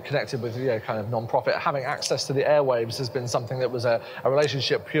way connected with, kind of non-profit. Having access to the airwaves has been something that was a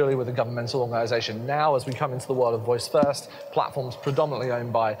relationship purely with a governmental organisation. Now, as we come into the world of Voice First, platforms predominantly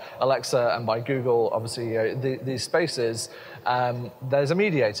owned by Alexa and by Google, obviously, these spaces, there's a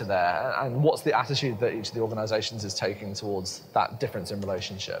mediator there. And what's the attitude that each of the organisations is taking towards that difference in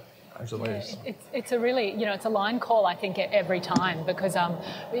relationship? It's a really, it's a line call, I think, every time, because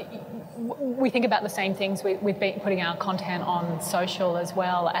we think about the same things. We've been putting our content on social as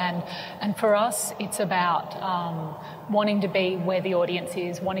well, and for us, it's about wanting to be where the audience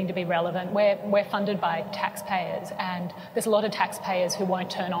is, wanting to be relevant. We're funded by taxpayers, and there's a lot of taxpayers who won't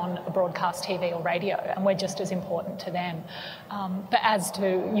turn on a broadcast TV or radio, and we're just as important to them. But as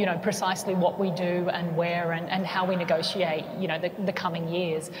to, precisely what we do and where and how we negotiate, the coming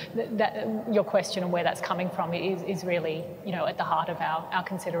years, that your question and where that's coming from is really, at the heart of our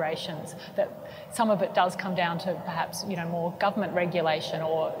considerations. That some of it does come down to perhaps, more government regulation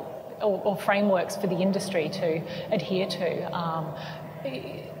or frameworks for the industry to adhere to.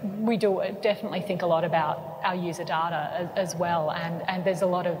 We do definitely think a lot about our user data as well, and there's a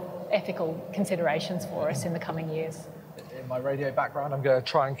lot of ethical considerations for us in the coming years. In my radio background, I'm going to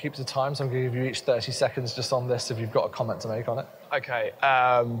try and keep to time, so I'm going to give you each 30 seconds just on this if you've got a comment to make on it. Okay.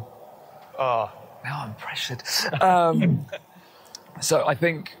 Now I'm pressured. So I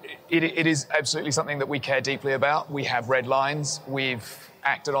think it is absolutely something that we care deeply about. We have red lines. We've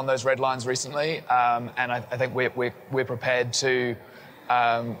acted on those red lines recently, and I think we're prepared to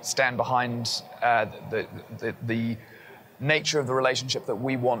stand behind the nature of the relationship that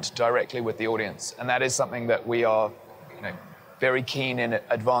we want directly with the audience, and that is something that we are, very keen in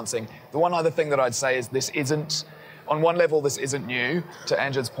advancing. The one other thing that I'd say is this isn't. On one level, this isn't new. To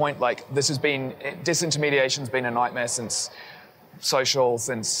Anja's point, disintermediation's been a nightmare since social,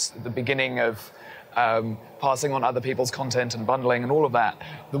 since the beginning of passing on other people's content and bundling and all of that.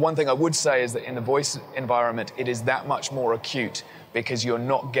 The one thing I would say is that in the voice environment, it is that much more acute because you're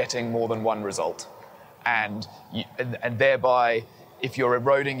not getting more than one result. And thereby, if you're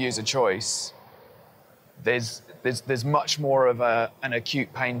eroding user choice, there's much more of an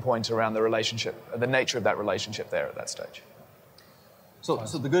acute pain point around the relationship, the nature of that relationship there at that stage. So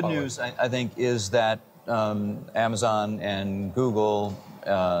the good news, I think, is that Amazon and Google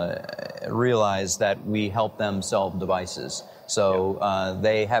realize that we help them sell devices. So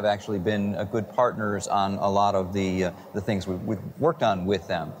they have actually been good partners on a lot of the things we've worked on with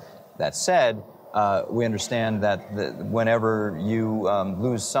them. That said, we understand that whenever you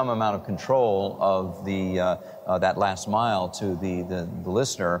lose some amount of control of that last mile to the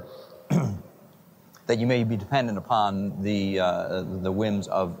listener, that you may be dependent upon the whims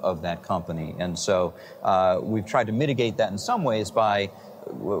of that company. And so we've tried to mitigate that in some ways by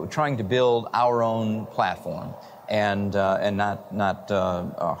trying to build our own platform. And not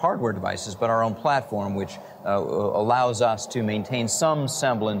hardware devices, but our own platform, which allows us to maintain some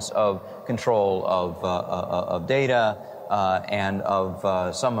semblance of control of data and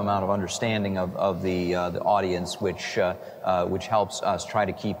of some amount of understanding of the audience, which helps us try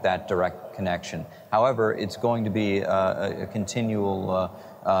to keep that direct connection. However, it's going to be a continual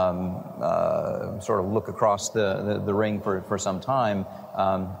sort of look across the ring for some time.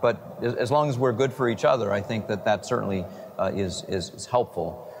 But as long as we're good for each other, I think that certainly is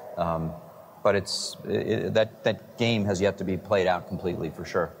helpful. But that game has yet to be played out completely, for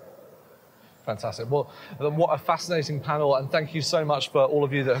sure. Fantastic. Well, what a fascinating panel, and thank you so much for all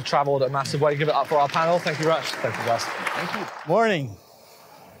of you that have travelled a massive way. Give it up for our panel. Thank you very much. Thank you, guys. Thank you. Morning.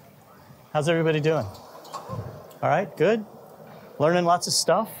 How's everybody doing? All right, good? Learning lots of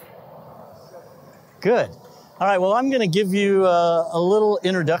stuff? Good. All right, well, I'm going to give you a little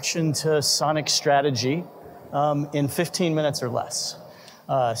introduction to Sonic strategy in 15 minutes or less.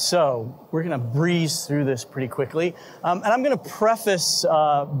 So we're going to breeze through this pretty quickly. And I'm going to preface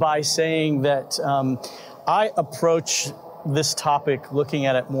by saying that I approach this topic looking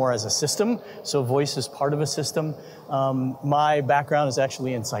at it more as a system. So voice is part of a system. My background is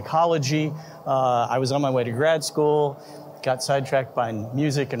actually in psychology. I was on my way to grad school, got sidetracked by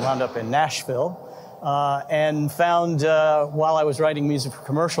music and wound up in Nashville. And found while I was writing music for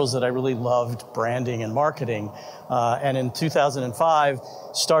commercials that I really loved branding and marketing. And in 2005,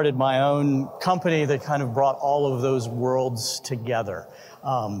 started my own company that kind of brought all of those worlds together.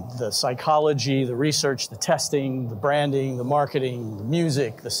 The psychology, the research, the testing, the branding, the marketing, the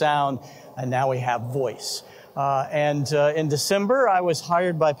music, the sound, and now we have voice. In December, I was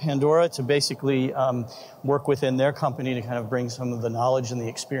hired by Pandora to basically work within their company to kind of bring some of the knowledge and the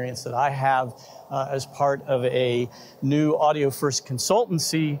experience that I have as part of a new audio-first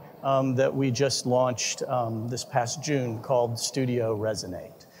consultancy that we just launched this past June called Studio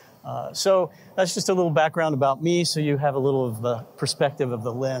Resonate. So that's just a little background about me, so you have a little of the perspective of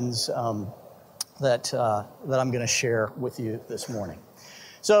the lens that I'm going to share with you this morning.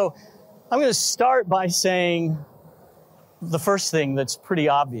 So I'm going to start by saying the first thing that's pretty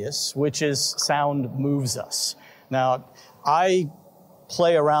obvious, which is sound moves us. Now, I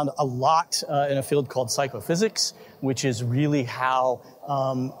play around a lot in a field called psychophysics, which is really how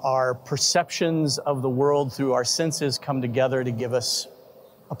our perceptions of the world through our senses come together to give us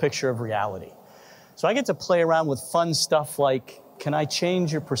a picture of reality. So I get to play around with fun stuff like, can I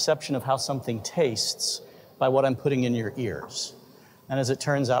change your perception of how something tastes by what I'm putting in your ears? And as it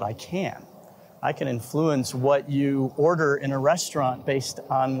turns out, I can. I can influence what you order in a restaurant based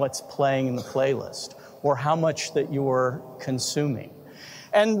on what's playing in the playlist or how much that you're consuming.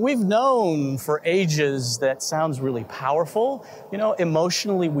 And we've known for ages that sound's really powerful. You know,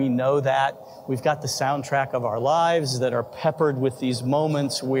 emotionally we know that. We've got the soundtrack of our lives that are peppered with these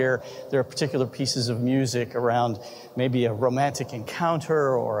moments where there are particular pieces of music around maybe a romantic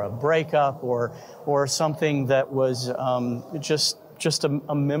encounter or a breakup or something that was just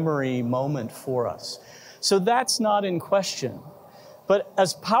a memory moment for us. So that's not in question. But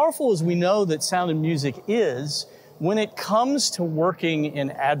as powerful as we know that sound and music is, when it comes to working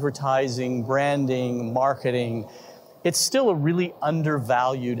in advertising, branding, marketing, it's still a really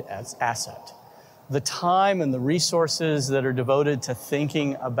undervalued asset. The time and the resources that are devoted to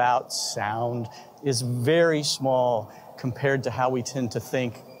thinking about sound is very small compared to how we tend to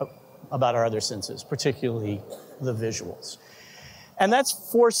think about our other senses, particularly the visuals. And that's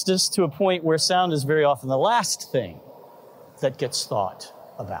forced us to a point where sound is very often the last thing that gets thought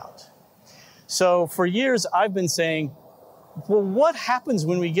about. So for years, I've been saying, well, what happens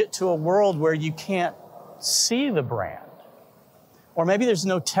when we get to a world where you can't see the brand? Or maybe there's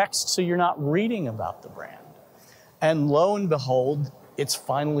no text, so you're not reading about the brand. And lo and behold, it's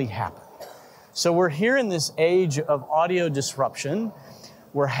finally happened. So we're here in this age of audio disruption.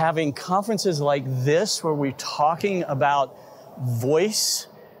 We're having conferences like this where we're talking about voice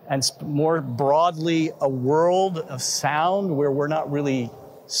and more broadly a world of sound where we're not really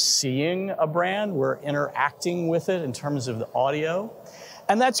seeing a brand, we're interacting with it in terms of the audio.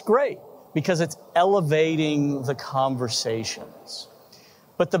 And that's great because it's elevating the conversations.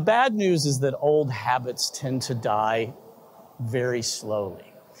 But the bad news is that old habits tend to die very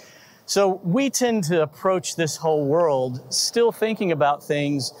slowly. So we tend to approach this whole world still thinking about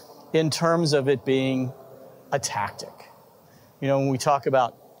things in terms of it being a tactic. You know, when we talk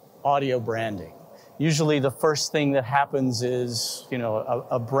about audio branding, usually the first thing that happens is, you know,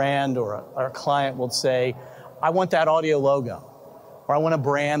 a brand or a client will say, I want that audio logo, or I want a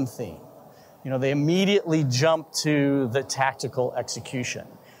brand theme. You know, they immediately jump to the tactical execution.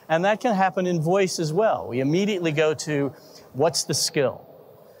 And that can happen in voice as well. We immediately go to, what's the skill?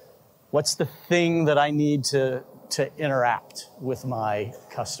 What's the thing that I need to interact with my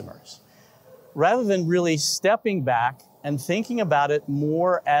customers? Rather than really stepping back and thinking about it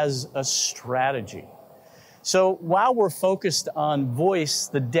more as a strategy. So while we're focused on voice,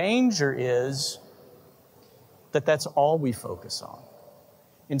 the danger is that that's all we focus on.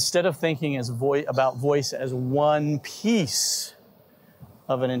 Instead of thinking about voice as one piece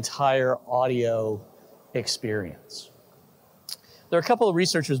of an entire audio experience. There are a couple of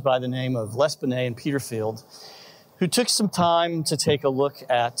researchers by the name of Les Binet and Peter Field who took some time to take a look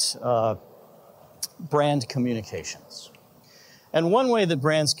at brand communications. And one way that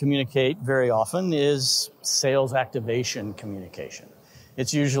brands communicate very often is sales activation communication.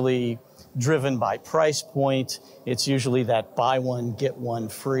 It's usually driven by price point. It's usually that buy one, get one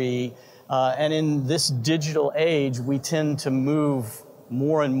free. And in this digital age, we tend to move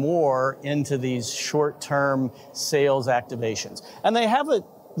more and more into these short-term sales activations. And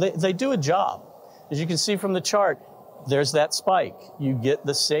they do a job. As you can see from the chart, there's that spike. You get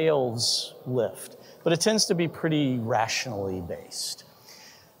the sales lift. But it tends to be pretty rationally based.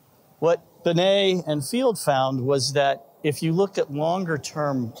 What Benet and Field found was that if you looked at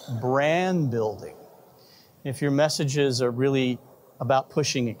longer-term brand building, if your messages are really about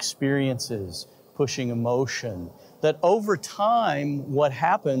pushing experiences, pushing emotion, that over time what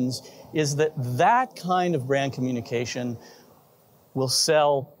happens is that that kind of brand communication will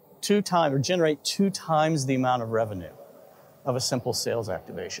sell 2 times or generate 2 times the amount of revenue of a simple sales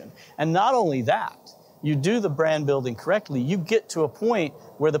activation. And not only that, you do the brand building correctly, you get to a point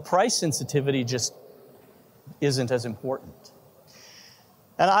where the price sensitivity just isn't as important.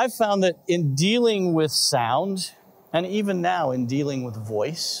 And I've found that in dealing with sound, and even now in dealing with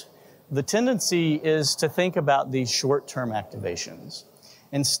voice, the tendency is to think about these short-term activations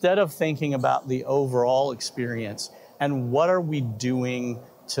instead of thinking about the overall experience and what are we doing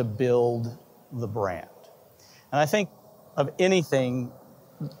to build the brand. And I think of anything,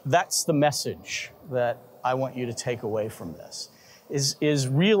 that's the message that I want you to take away from this, is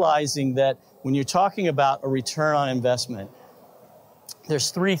realizing that when you're talking about a return on investment,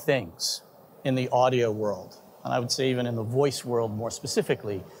 there's 3 things in the audio world, and I would say even in the voice world more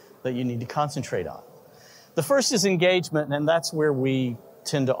specifically, that you need to concentrate on. The first is engagement, and that's where we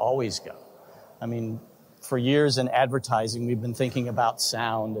tend to always go. I mean, for years in advertising, we've been thinking about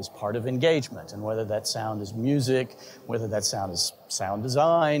sound as part of engagement, and whether that sound is music, whether that sound is sound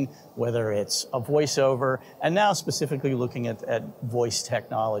design, whether it's a voiceover, and now specifically looking at voice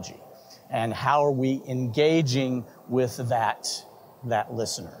technology, and how are we engaging with that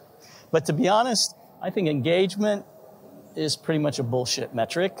listener. But to be honest, I think engagement is pretty much a bullshit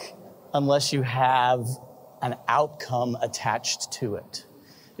metric unless you have an outcome attached to it.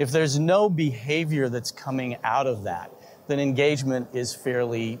 If there's no behavior that's coming out of that, then engagement is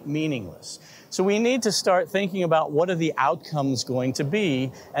fairly meaningless. So we need to start thinking about what are the outcomes going to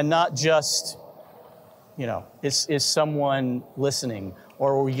be, and not just, is someone listening,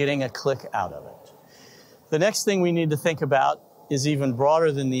 or are we getting a click out of it? The next thing we need to think about is even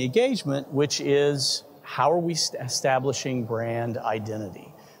broader than the engagement, which is how are we establishing brand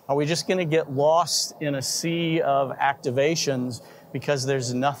identity? Are we just going to get lost in a sea of activations because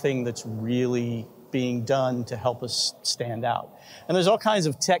there's nothing that's really being done to help us stand out? And there's all kinds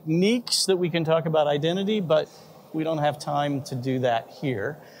of techniques that we can talk about identity, but we don't have time to do that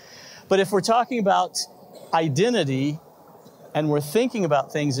here. But if we're talking about identity and we're thinking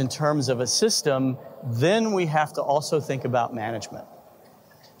about things in terms of a system, then we have to also think about management.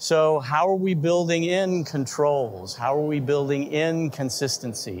 So how are we building in controls? How are we building in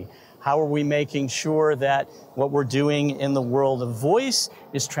consistency? How are we making sure that what we're doing in the world of voice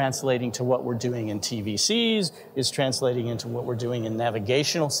is translating to what we're doing in TVCs, is translating into what we're doing in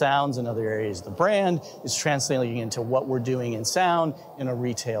navigational sounds and other areas of the brand, is translating into what we're doing in sound in a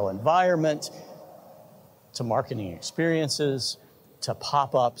retail environment, to marketing experiences, to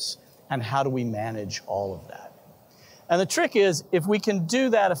pop-ups, and how do we manage all of that? And the trick is, if we can do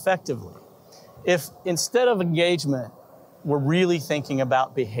that effectively, if instead of engagement, we're really thinking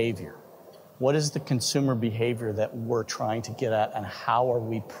about behavior. What is the consumer behavior that we're trying to get at, and how are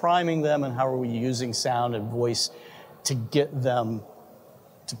we priming them, and how are we using sound and voice to get them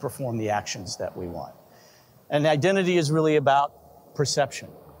to perform the actions that we want? And identity is really about perception.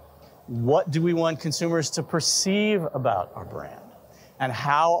 What do we want consumers to perceive about our brand? And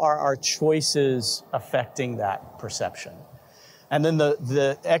how are our choices affecting that perception? And then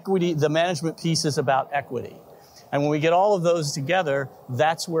the equity, the management piece is about equity. And when we get all of those together,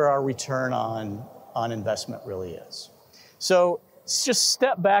 that's where our return on investment really is. So just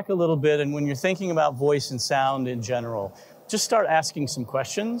step back a little bit, and when you're thinking about voice and sound in general, just start asking some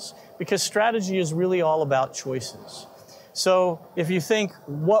questions, because strategy is really all about choices. So if you think,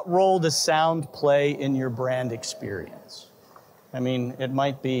 what role does sound play in your brand experience? I mean, it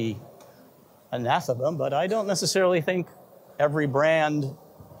might be anathema, but I don't necessarily think every brand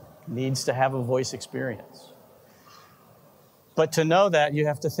needs to have a voice experience. But to know that, you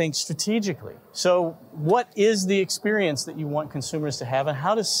have to think strategically. So what is the experience that you want consumers to have, and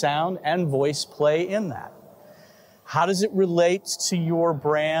how does sound and voice play in that? How does it relate to your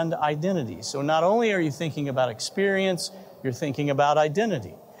brand identity? So not only are you thinking about experience, you're thinking about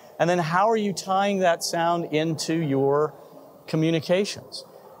identity. And then how are you tying that sound into your communications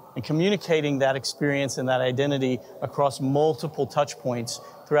and communicating that experience and that identity across multiple touch points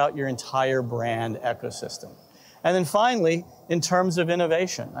throughout your entire brand ecosystem? And then finally, in terms of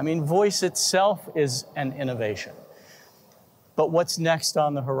innovation, I mean, voice itself is an innovation. But what's next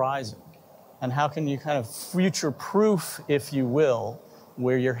on the horizon? And how can you kind of future-proof, if you will,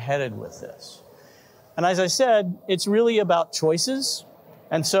 where you're headed with this? And as I said, it's really about choices.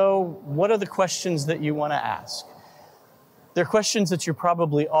 And so what are the questions that you want to ask? They're questions that you're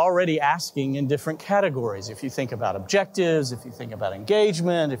probably already asking in different categories. If you think about objectives, if you think about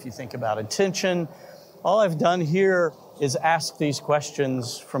engagement, if you think about intention, all I've done here is ask these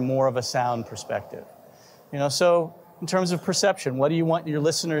questions from more of a sound perspective. So in terms of perception, what do you want your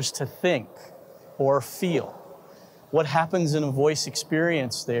listeners to think or feel? What happens in a voice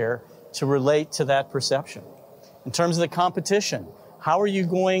experience there to relate to that perception? In terms of the competition, how are you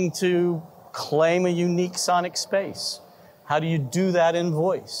going to claim a unique sonic space? How do you do that in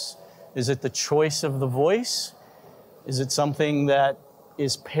voice? Is it the choice of the voice? Is it something that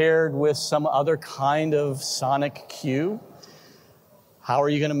is paired with some other kind of sonic cue? How are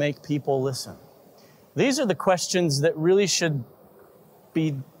you going to make people listen? These are the questions that really should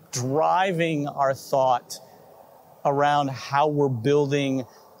be driving our thought around how we're building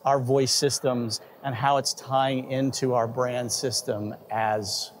our voice systems and how it's tying into our brand system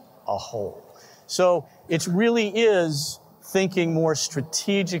as a whole. So it really is thinking more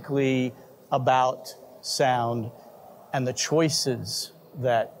strategically about sound and the choices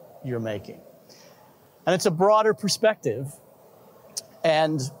that you're making. And it's a broader perspective,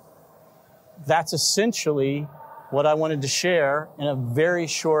 and that's essentially what I wanted to share in a very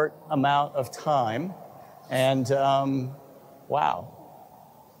short amount of time. And wow,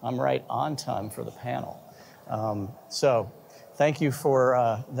 I'm right on time for the panel. So thank you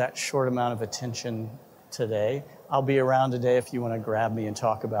for that short amount of attention today. I'll be around today if you want to grab me and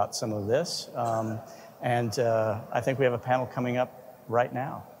talk about some of this. And I think we have a panel coming up right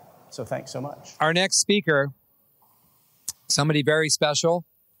now. So thanks so much. Our next speaker, somebody very special.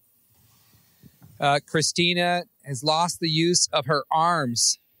 Christina has lost the use of her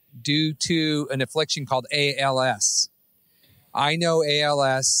arms due to an affliction called ALS. I know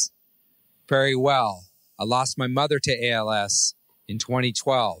ALS very well. I lost my mother to ALS in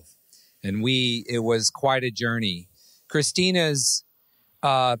 2012. And it was quite a journey. Christina's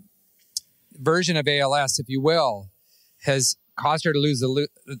version of ALS, if you will, has caused her to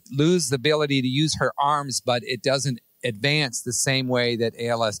lose the ability to use her arms, but it doesn't advance the same way that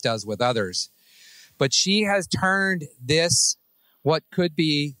ALS does with others. But she has turned this, what could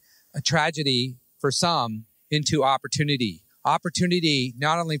be a tragedy for some, into opportunity. Opportunity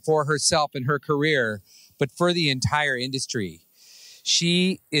not only for herself and her career, but for the entire industry.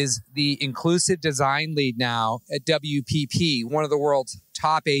 She is the inclusive design lead now at WPP, one of the world's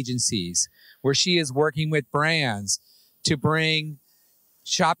top agencies, where she is working with brands to bring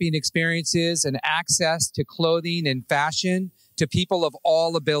shopping experiences and access to clothing and fashion to people of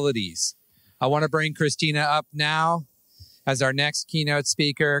all abilities. I want to bring Christina up now as our next keynote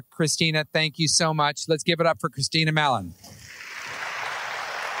speaker. Christina, thank you so much. Let's give it up for Christina Mallon.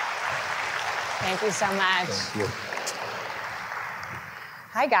 Thank you so much. Thank you.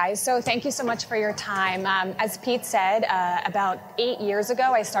 Hi, guys. So thank you so much for your time. As Pete said, about 8 years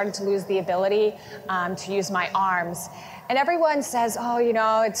ago, I started to lose the ability to use my arms. And everyone says, oh,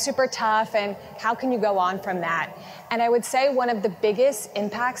 it's super tough, and how can you go on from that? And I would say one of the biggest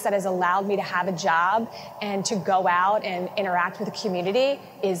impacts that has allowed me to have a job and to go out and interact with the community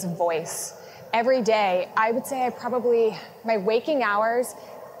is voice. Every day, I would say my waking hours,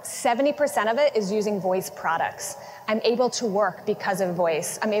 70% of it is using voice products. I'm able to work because of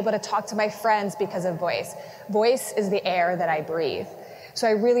voice. I'm able to talk to my friends because of voice. Voice is the air that I breathe. So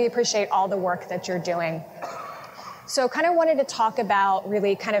I really appreciate all the work that you're doing. So kind of wanted to talk about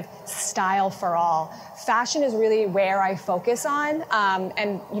really kind of style for all. Fashion is really where I focus on,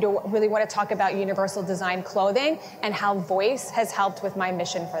 and really want to talk about universal design clothing and how voice has helped with my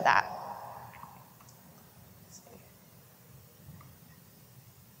mission for that.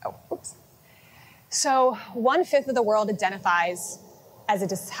 Oh, oops. So 1/5 of the world identifies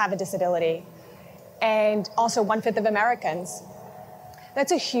as have a disability, and also 1/5 of Americans.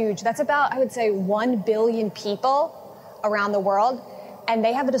 That's about, I would say, 1 billion people around the world, and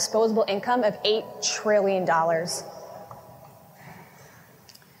they have a disposable income of $8 trillion. But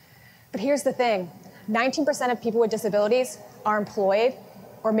here's the thing, 19% of people with disabilities are employed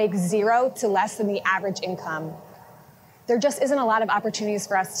or make 0 to less than the average income. There just isn't a lot of opportunities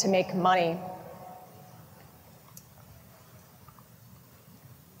for us to make money.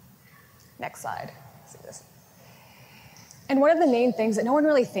 Next slide. Let's see this. And one of the main things that no one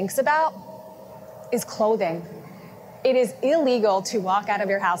really thinks about is clothing. It is illegal to walk out of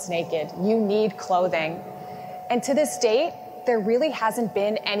your house naked. You need clothing. And to this date, there really hasn't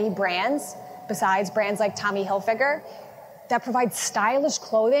been any brands, besides brands like Tommy Hilfiger, that provide stylish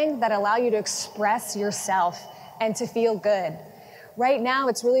clothing that allow you to express yourself and to feel good. Right now,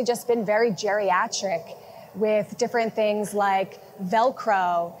 it's really just been very geriatric with different things like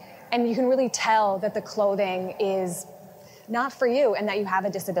Velcro, and you can really tell that the clothing is not for you and that you have a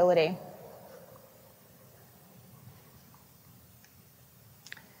disability.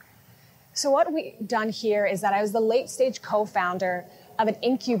 So what we've done here is that I was the late-stage co-founder of an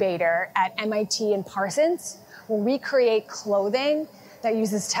incubator at MIT and Parsons, where we create clothing that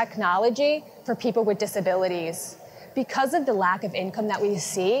uses technology for people with disabilities. Because of the lack of income that we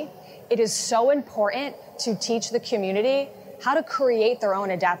see, it is so important to teach the community how to create their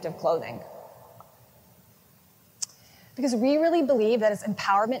own adaptive clothing. Because we really believe that it's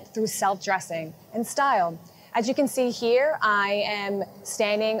empowerment through self-dressing and style. As you can see here, I am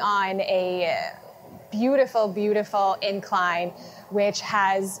standing on a beautiful, beautiful incline, which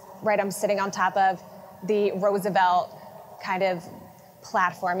has, right, I'm sitting on top of the Roosevelt kind of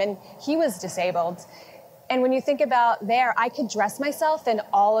platform, and he was disabled. And when you think about there, I could dress myself in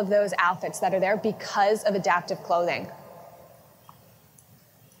all of those outfits that are there because of adaptive clothing.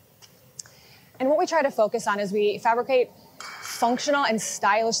 And what we try to focus on is we fabricate functional and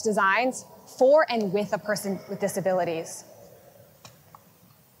stylish designs for and with a person with disabilities.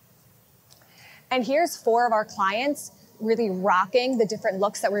 And here's 4 of our clients really rocking the different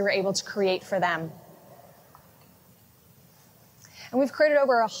looks that we were able to create for them. And we've created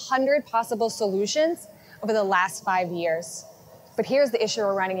over 100 possible solutions over the last 5 years. But here's the issue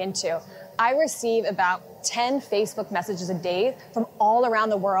we're running into. I receive about 10 Facebook messages a day from all around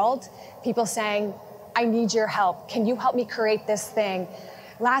the world, people saying, I need your help. Can you help me create this thing?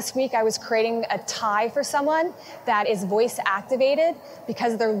 Last week, I was creating a tie for someone that is voice activated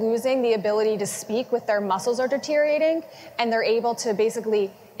because they're losing the ability to speak with their muscles are deteriorating, and they're able to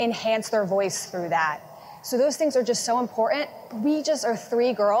basically enhance their voice through that. So those things are just so important. We just are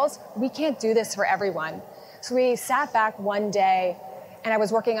 3 girls. We can't do this for everyone. So we sat back one day, and I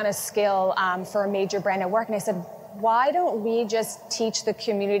was working on a skill for a major brand at work, and I said, why don't we just teach the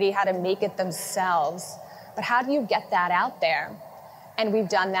community how to make it themselves? But how do you get that out there? And we've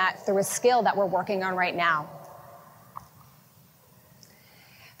done that through a skill that we're working on right now.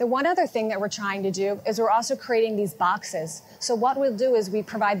 The one other thing that we're trying to do is we're also creating these boxes. So what we'll do is we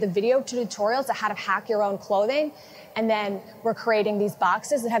provide the video tutorials on how to hack your own clothing, and then we're creating these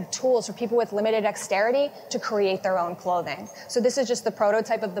boxes that have tools for people with limited dexterity to create their own clothing. So this is just the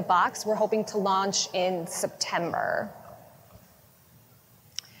prototype of the box we're hoping to launch in September.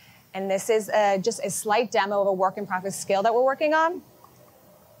 And this is just a slight demo of a work in progress skill that we're working on.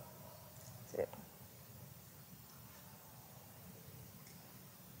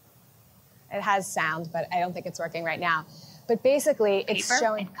 It has sound, but I don't think it's working right now. But basically, it's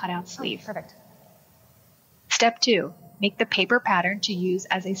showing... and cut out sleeve. Oh, perfect. Step 2, make the paper pattern to use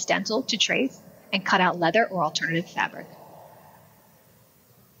as a stencil to trace and cut out leather or alternative fabric.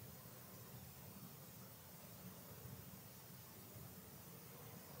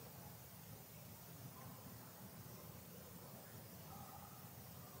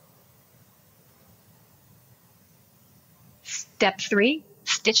 Step 3,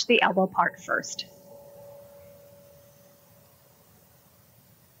 stitch the elbow part first.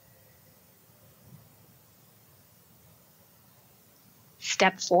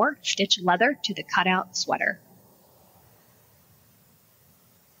 Step 4, stitch leather to the cutout sweater.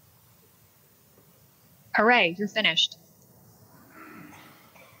 Hooray, you're finished.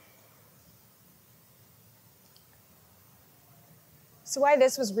 So why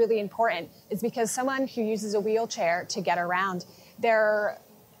this was really important is because someone who uses a wheelchair to get around, their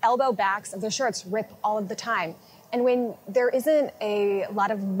elbow backs of their shirts rip all of the time. And when there isn't a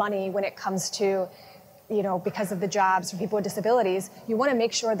lot of money when it comes to, because of the jobs for people with disabilities, you want to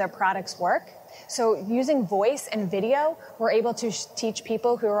make sure their products work. So using voice and video, we're able to teach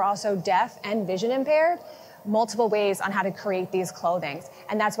people who are also deaf and vision impaired multiple ways on how to create these clothings.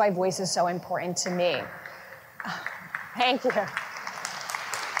 And that's why voice is so important to me. Thank you.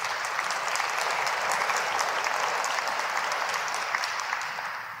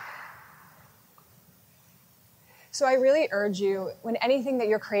 So I really urge you, when anything that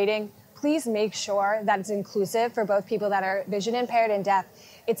you're creating, please make sure that it's inclusive for both people that are vision impaired and deaf.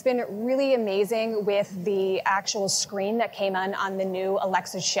 It's been really amazing with the actual screen that came on the new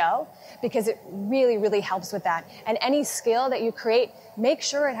Alexa show, because it really, really helps with that. And any skill that you create, make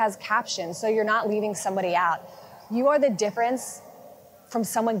sure it has captions so you're not leaving somebody out. You are the difference from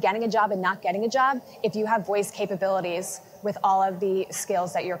someone getting a job and not getting a job if you have voice capabilities with all of the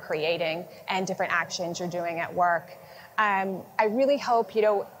skills that you're creating and different actions you're doing at work. I really hope,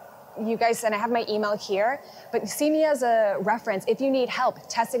 you guys, and I have my email here, but see me as a reference if you need help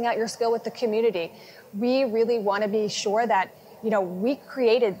testing out your skill with the community. We really want to be sure that,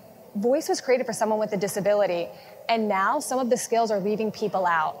 voice was created for someone with a disability, and now some of the skills are leaving people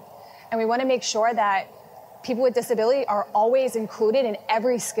out. And we want to make sure that people with disability are always included in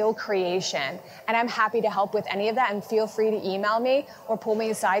every skill creation. And I'm happy to help with any of that, and feel free to email me or pull me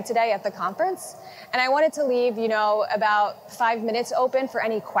aside today at the conference. And I wanted to leave, about 5 minutes open for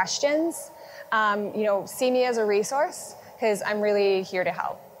any questions. See me as a resource, because I'm really here to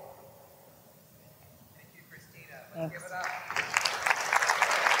help. Thank you, Christina. Thanks. Give it up.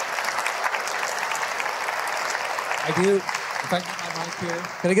 I do. If I get my mic here.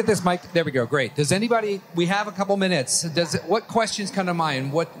 Can I get this mic? There we go. Great. Does anybody, we have a couple minutes. What questions come to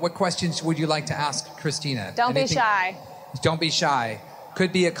mind? What questions would you like to ask Christina? Don't be shy. Don't be shy.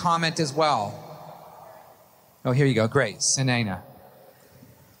 Could be a comment as well. Oh, here you go. Great. Sunaina.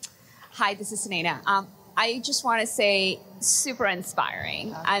 Hi, this is Sunaina. I just want to say, super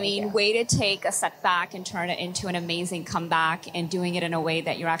inspiring. Way to take a setback and turn it into an amazing comeback, and doing it in a way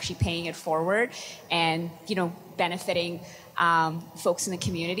that you're actually paying it forward and, benefiting folks in the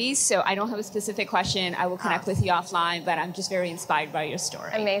community. So I don't have a specific question. I will connect with you offline, but I'm just very inspired by your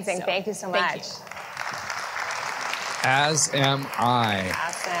story. Amazing. So, thank you so much. you. As am I.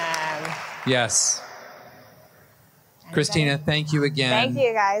 Awesome. Yes. Christina, thank you again. Thank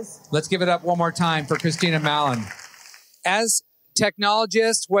you, guys. Let's give it up one more time for Christina Mallon. As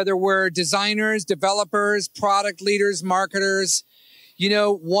technologists, whether we're designers, developers, product leaders, marketers,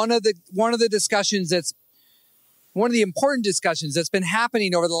 one of the important discussions that's been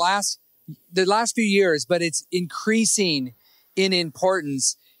happening over the last few years, but it's increasing in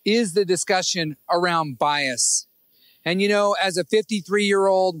importance, is the discussion around bias. And as a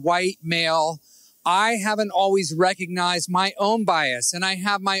 53-year-old white male, I haven't always recognized my own bias, and I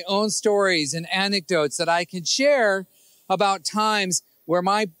have my own stories and anecdotes that I can share about times where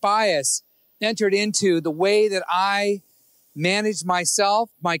my bias entered into the way that I managed myself,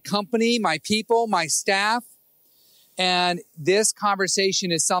 my company, my people, my staff. And this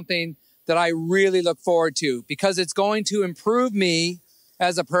conversation is something that I really look forward to, because it's going to improve me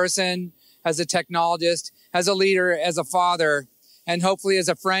as a person, as a technologist, as a leader, as a father, and hopefully as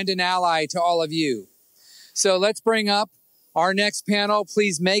a friend and ally to all of you. So let's bring up our next panel.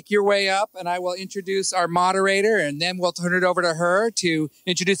 Please make your way up, and I will introduce our moderator, and then we'll turn it over to her to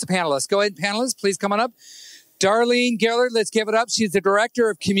introduce the panelists. Go ahead, panelists, please come on up. Darlene Gillard, let's give it up. She's the Director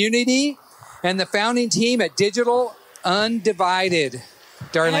of Community and the founding team at Digital Undivided.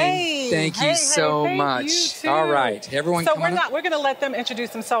 Darlene, thank you so much. All right, everyone come on up. We're going to let them introduce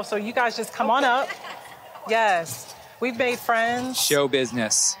themselves, so you guys just come on up. Yes. We've made friends. Show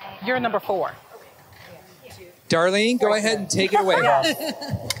business. You're number 4. Darlene, go ahead and take it away.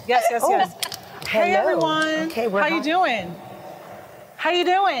 Yes. Hey, everyone. Okay, How you doing?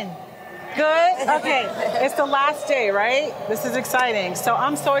 Good? Okay. It's the last day, right? This is exciting. So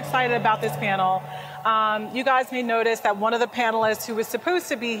I'm so excited about this panel. You guys may notice that one of the panelists who was supposed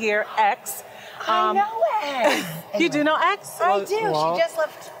to be here, X. I know X. You do know X? I do. Well, she just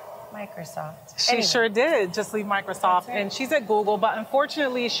left Microsoft. She sure did just leave Microsoft, and she's at Google, but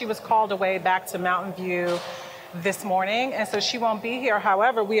unfortunately she was called away back to Mountain View this morning, and so she won't be here.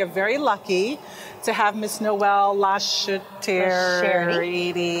 However, we are very lucky to have Miss Noelle Lascherity,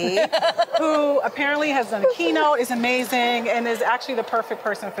 who apparently has done a keynote, is amazing, and is actually the perfect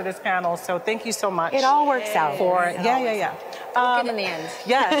person for this panel. So thank you so much. It all works out. Yeah. Working in the end.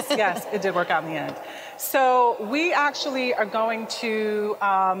 Yes, it did work out in the end. So we actually are going to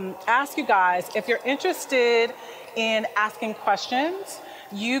ask you guys, if you're interested in asking questions,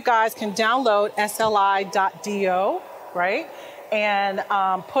 you guys can download sli.do, right? And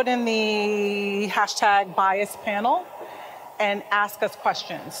put in the hashtag bias panel and ask us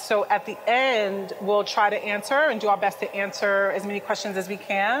questions. So at the end, we'll try to answer and do our best to answer as many questions as we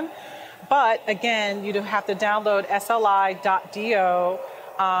can. But again, you do have to download sli.do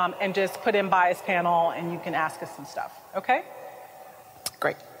and just put in bias panel, and you can ask us some stuff, okay?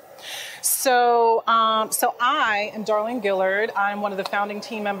 Great. So I am Darlene Gillard. I'm one of the founding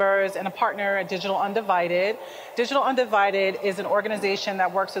team members and a partner at Digital Undivided. Digital Undivided is an organization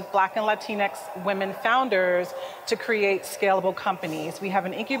that works with Black and Latinx women founders to create scalable companies. We have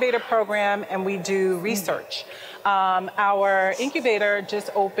an incubator program, and we do research. Our incubator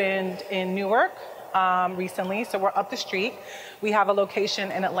just opened in Newark recently, so we're up the street. We have a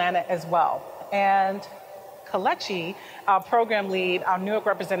location in Atlanta as well. And Kelechi, our program lead, our Newark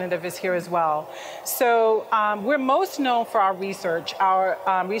representative, is here as well. So we're most known for our research. Our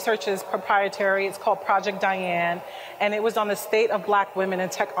research is proprietary. It's called Project Diane, and it was on the state of Black women in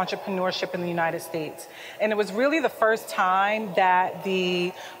tech entrepreneurship in the United States. And it was really the first time that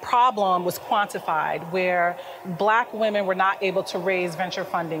the problem was quantified, where Black women were not able to raise venture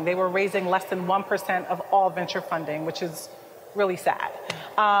funding. They were raising less than 1% of all venture funding, which is really sad.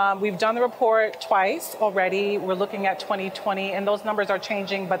 We've done the report twice already. We're looking at 2020, and those numbers are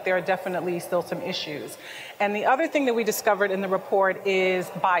changing, but there are definitely still some issues. And the other thing that we discovered in the report is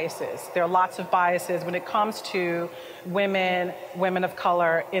biases. There are lots of biases when it comes to women of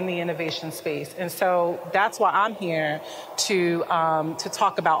color in the innovation space. And so that's why I'm here to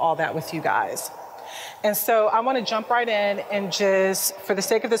talk about all that with you guys. And so I want to jump right in and just, for the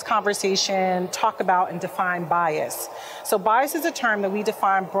sake of this conversation, talk about and define bias. So bias is a term that we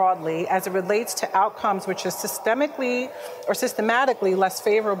define broadly as it relates to outcomes which are systematically less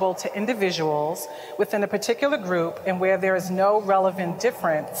favorable to individuals within a particular group and where there is no relevant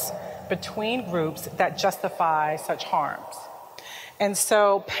difference between groups that justify such harms. And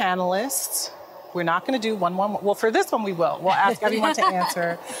so panelists, we're not going to do one. Well, for this one, we will. We'll ask everyone to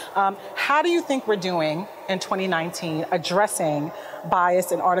answer. How do you think we're doing in 2019 addressing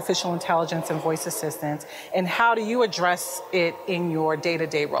bias in artificial intelligence and voice assistants? And how do you address it in your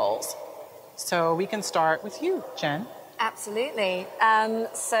day-to-day roles? So we can start with you, Jen. Absolutely.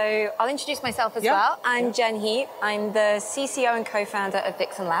 So I'll introduce myself as well. I'm Jen Heap. I'm the CCO and co-founder of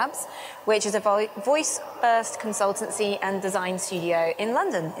Vixen Labs, which is a voice-first consultancy and design studio in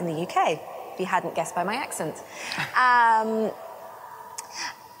London, in the UK. If you hadn't guessed by my accent.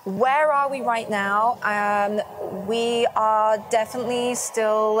 Where are we right now? We are definitely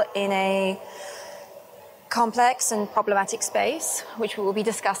still in a complex and problematic space, which we will be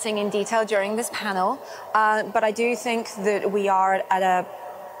discussing in detail during this panel. But I do think that we are at a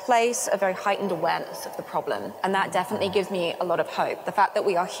place of very heightened awareness of the problem, and that definitely gives me a lot of hope. The fact that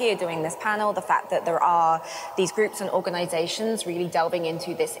we are here doing this panel, the fact that there are these groups and organizations really delving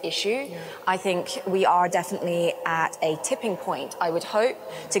into this issue, I think we are definitely at a tipping point, I would hope,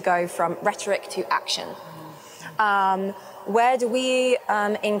 to go from rhetoric to action. Where do we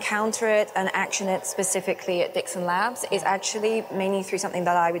encounter it and action it specifically at Vixen Labs is actually mainly through something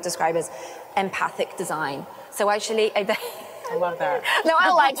that I would describe as empathic design. So actually, I love that. No, I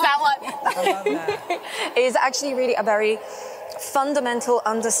like that one. I love that. It is actually really a very fundamental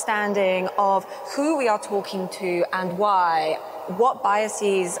understanding of who we are talking to and why, what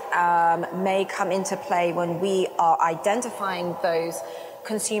biases may come into play when we are identifying those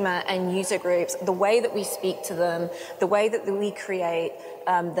consumer and user groups, the way that we speak to them, the way that we create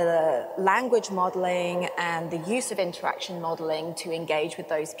the language modeling and the use of interaction modeling to engage with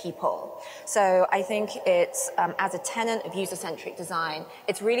those people. So I think it's, as a tenet of user-centric design,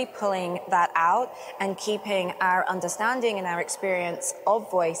 it's really pulling that out and keeping our understanding and our experience of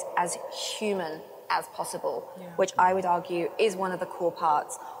voice as human as possible, which I would argue is one of the core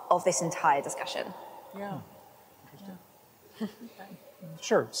parts of this entire discussion. Yeah.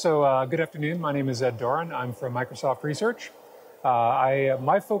 Sure. So good afternoon. My name is Ed Doran. I'm from Microsoft Research.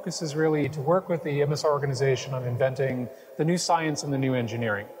 My focus is really to work with the MSR organization on inventing the new science and the new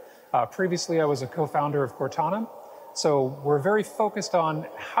engineering. Previously, I was a co-founder of Cortana. So we're very focused on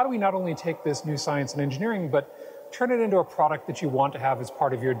how do we not only take this new science and engineering, but turn it into a product that you want to have as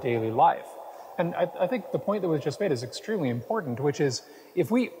part of your daily life. And I think the point that was just made is extremely important, which is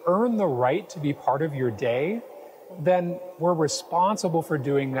if we earn the right to be part of your day, then we're responsible for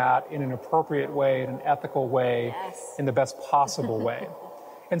doing that in an appropriate way, in an ethical way, in the best possible way.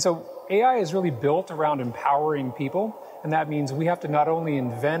 And so AI is really built around empowering people, and that means we have to not only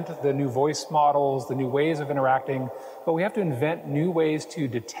invent the new voice models, the new ways of interacting, but we have to invent new ways to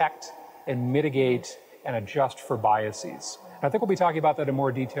detect and mitigate and adjust for biases. And I think we'll be talking about that in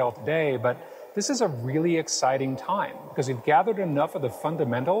more detail today, but this is a really exciting time because we've gathered enough of the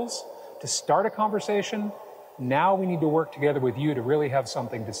fundamentals to start a conversation. Now we need to work together with you to really have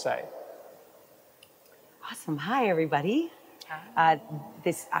something to say. Awesome. Hi, everybody. I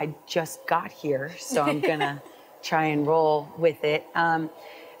just got here, so I'm going to try and roll with it.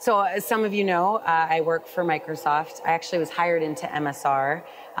 So as some of you know, I work for Microsoft. I actually was hired into MSR.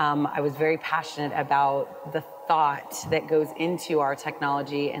 I was very passionate about the thought that goes into our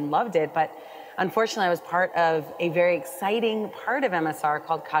technology and loved it, but unfortunately, I was part of a very exciting part of MSR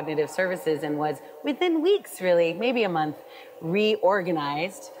called Cognitive Services and was within weeks, really, maybe a month,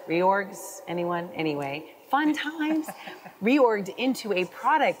 reorganized. Reorgs, anyone? Anyway, fun times. Reorged into a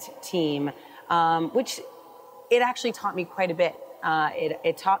product team, which it actually taught me quite a bit.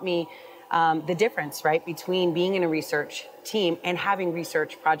 It taught me the difference, right, between being in a research team and having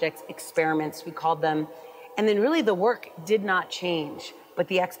research projects, experiments, we called them. And then really the work did not change. But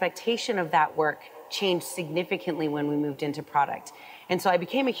the expectation of that work changed significantly when we moved into product. And so I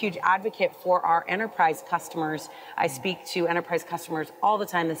became a huge advocate for our enterprise customers. I speak to enterprise customers all the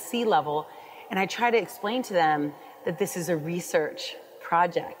time, the C-level, and I try to explain to them that this is a research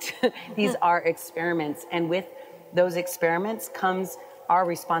project. These are experiments. And with those experiments comes our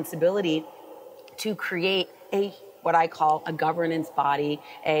responsibility to create what I call a governance body.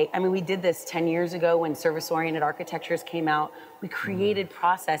 We did this 10 years ago when service-oriented architectures came out. We created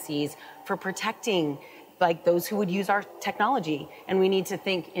processes for protecting like those who would use our technology. And we need to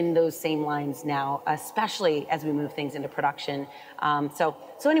think in those same lines now, especially as we move things into production. So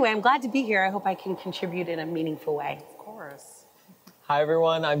anyway, I'm glad to be here. I hope I can contribute in a meaningful way. Of course. Hi,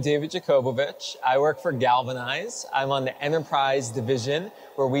 everyone. I'm David Jakobovich. I work for Galvanize. I'm on the enterprise division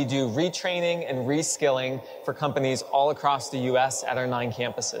where we do retraining and reskilling for companies all across the U.S. at our 9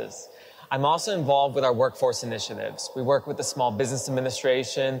 campuses. I'm also involved with our workforce initiatives. We work with the Small Business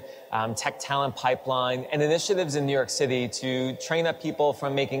Administration, Tech Talent Pipeline, and initiatives in New York City to train up people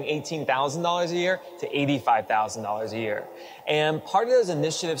from making $18,000 a year to $85,000 a year. And part of those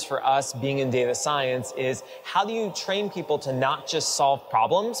initiatives for us being in data science is how do you train people to not just solve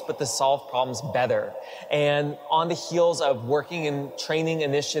problems, but to solve problems better? And on the heels of working in training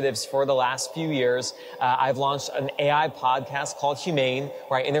initiatives for the last few years, I've launched an AI podcast called Humane,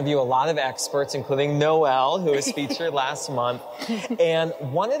 where I interview a lot of experts, including Noel, who was featured last month. And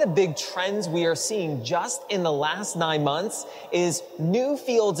one of the big trends we are seeing just in the last 9 months is new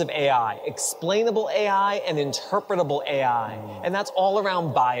fields of AI, explainable AI and interpretable AI. And that's all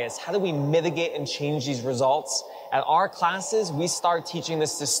around bias. How do we mitigate and change these results? At our classes, we start teaching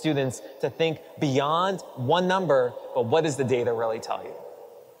this to students to think beyond one number, but what does the data really tell you?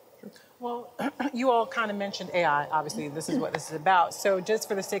 Well, you all kind of mentioned AI. Obviously, this is what this is about. So just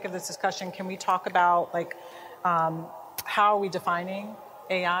for the sake of this discussion, can we talk about how are we defining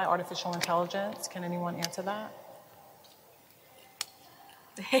AI, artificial intelligence? Can anyone answer that?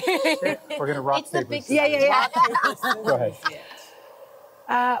 We're going to rock, paper, scissors. Yeah. Go ahead.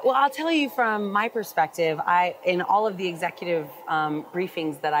 Well, I'll tell you from my perspective, in all of the executive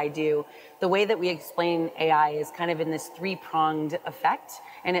briefings that I do, the way that we explain AI is kind of in this 3-pronged effect.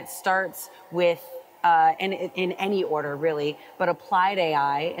 And it starts with, in any order really, but applied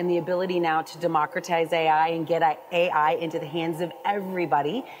AI and the ability now to democratize AI and get AI into the hands of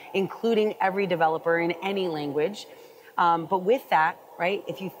everybody, including every developer in any language. But with that, right,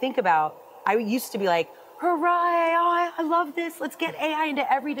 if you think about, I used to be like, hooray, oh, I love this, let's get AI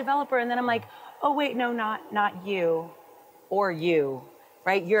into every developer. And then I'm like, oh wait, no, not you or you,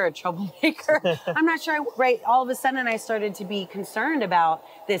 right? You're a troublemaker. I'm not sure, right? All of a sudden I started to be concerned about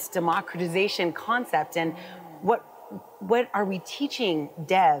this democratization concept and what are we teaching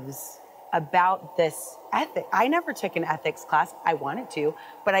devs about this ethic? I never took an ethics class. I wanted to,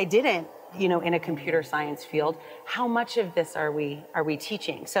 but I didn't, in a computer science field. How much of this are we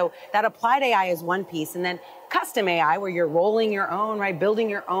teaching? So that applied AI is one piece, and then custom AI, where you're rolling your own, right, building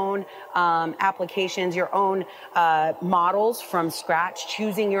your own applications, your own models from scratch,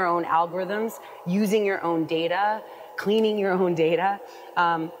 choosing your own algorithms, using your own data, cleaning your own data,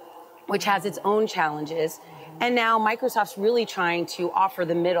 which has its own challenges. And now Microsoft's really trying to offer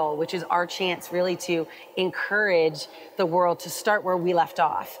the middle, which is our chance really to encourage the world to start where we left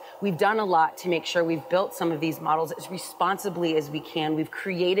off. We've done a lot to make sure we've built some of these models as responsibly as we can. We've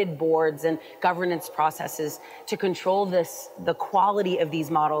created boards and governance processes to control the quality of these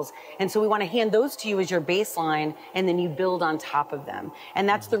models. And so we want to hand those to you as your baseline, and then you build on top of them. And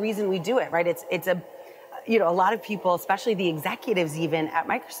that's the reason we do it, right? It's a lot of people, especially the executives even at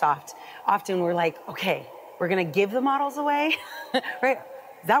Microsoft, often we're like, okay, we're going to give the models away, right?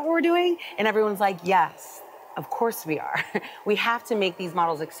 Is that what we're doing? And everyone's like, yes, of course we are. We have to make these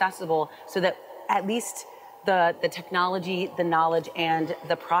models accessible so that at least the technology, the knowledge, and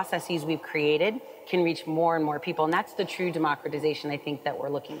the processes we've created can reach more and more people. And that's the true democratization, I think, that we're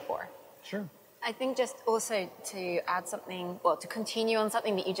looking for. Sure. I think just also to add something, to continue on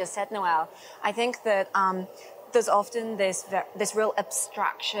something that you just said, Noel, I think that there's often this real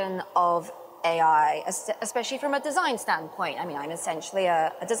abstraction of AI, especially from a design standpoint. I mean, I'm essentially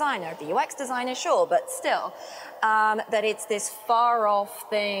a designer, the UX designer, sure, but still, that it's this far off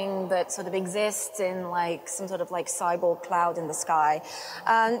thing that sort of exists in like some sort of like cyborg cloud in the sky.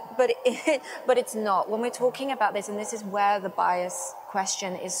 But it's not. When we're talking about this, and this is where the bias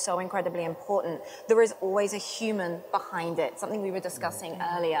question is so incredibly important, there is always a human behind it, something we were discussing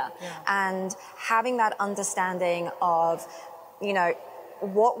earlier. Yeah. And having that understanding of,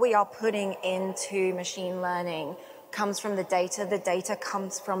 what we are putting into machine learning comes from the data. The data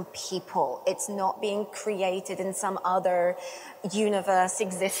comes from people. It's not being created in some other universe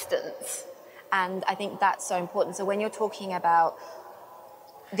existence. And I think that's so important. So when you're talking about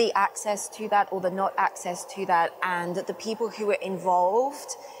the access to that or the not access to that, and the people who are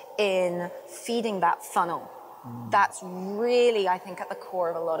involved in feeding that funnel That's really, I think, at the core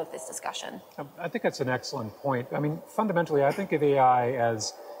of a lot of this discussion. I think that's an excellent point. I mean, fundamentally, I think of AI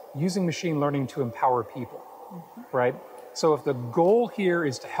as using machine learning to empower people, right? So if the goal here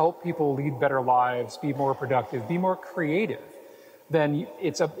is to help people lead better lives, be more productive, be more creative, then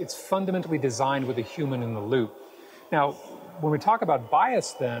it's fundamentally designed with a human in the loop. Now, when we talk about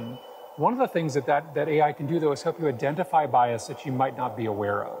bias then, one of the things that AI can do, though, is help you identify bias that you might not be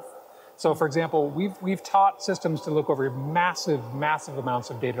aware of. So, for example, we've taught systems to look over massive amounts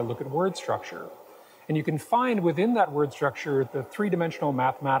of data to look at word structure. And you can find within that word structure the three-dimensional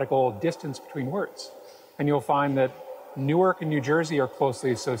mathematical distance between words. And you'll find that Newark and New Jersey are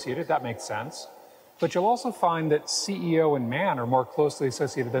closely associated. That makes sense. But you'll also find that CEO and man are more closely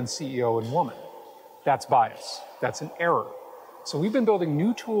associated than CEO and woman. That's bias. That's an error. So we've been building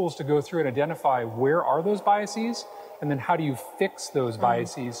new tools to go through and identify where are those biases, and then how do you fix those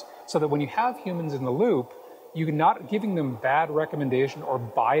biases so that when you have humans in the loop, you're not giving them bad recommendation or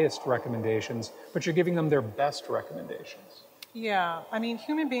biased recommendations, but you're giving them their best recommendations. Yeah, I mean,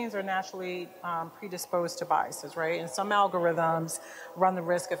 human beings are naturally predisposed to biases, right? And some algorithms run the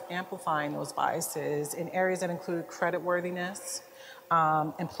risk of amplifying those biases in areas that include creditworthiness,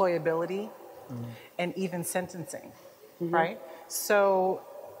 employability, and even sentencing, right? So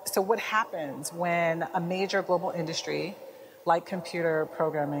what happens when a major global industry, like computer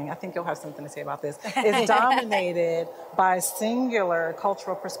programming, I think you'll have something to say about this, is dominated by a singular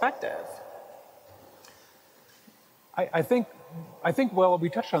cultural perspective? I think, well, we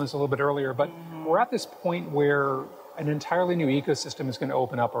touched on this a little bit earlier, but we're at this point where an entirely new ecosystem is going to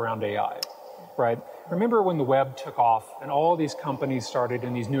open up around AI, right? Remember when the web took off and all these companies started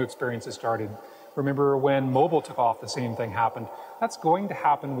and these new experiences started? Remember when mobile took off, the same thing happened? That's going to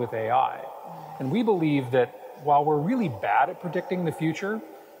happen with AI. And we believe that while we're really bad at predicting the future,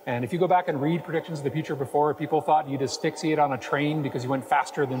 and if you go back and read predictions of the future before, people thought you'd asphyxiate on a train because you went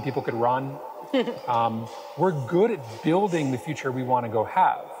faster than people could run. We're good at building the future we want to go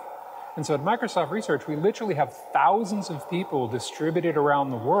have. And so at Microsoft Research, we literally have thousands of people distributed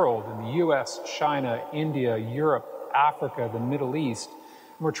around the world in the US, China, India, Europe, Africa, the Middle East.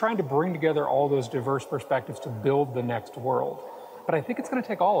 And we're trying to bring together all those diverse perspectives to build the next world. But I think it's going to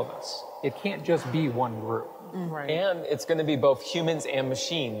take all of us. It can't just be one group. Right. And it's going to be both humans and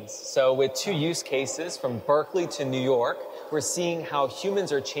machines. So with 2 use cases from Berkeley to New York, we're seeing how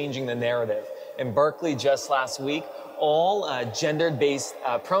humans are changing the narrative. In Berkeley just last week, all gender-based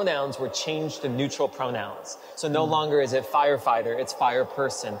pronouns were changed to neutral pronouns. So no longer is it firefighter, it's fire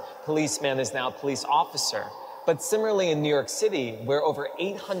person. Policeman is now police officer. But similarly in New York City, where over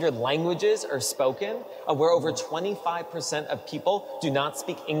 800 languages are spoken, where over 25% of people do not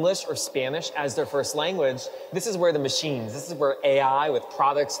speak English or Spanish as their first language, this is where the machines, this is where AI with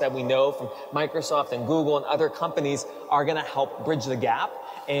products that we know from Microsoft and Google and other companies are going to help bridge the gap.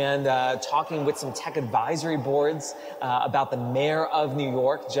 And talking with some tech advisory boards about the mayor of New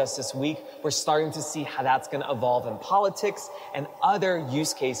York just this week, we're starting to see how that's going to evolve in politics and other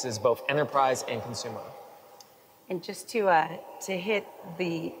use cases, both enterprise and consumer. And just to hit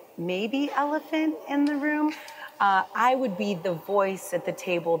the maybe elephant in the room, I would be the voice at the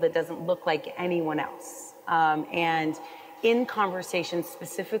table that doesn't look like anyone else. And in conversations,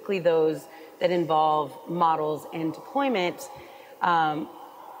 specifically those that involve models and deployment,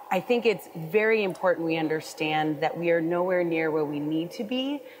 I think it's very important we understand that we are nowhere near where we need to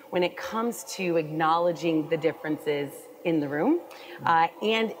be when it comes to acknowledging the differences in the room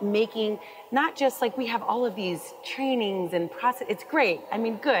and making not just like we have all of these trainings and process. It's great. I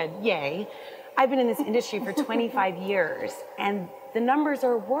mean, good. Yay. I've been in this industry for 25 years and the numbers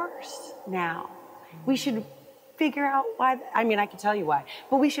are worse now. We should figure out why. I mean, I can tell you why,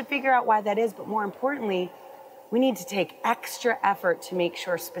 but we should figure out why that is. But more importantly, we need to take extra effort to make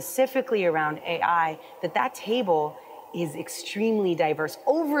sure specifically around AI that table is extremely diverse,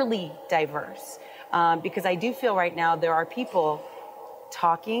 overly diverse. Because I do feel right now there are people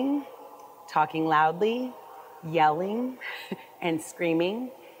talking loudly, yelling, and screaming,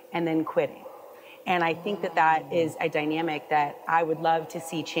 and then quitting. And I think that is a dynamic that I would love to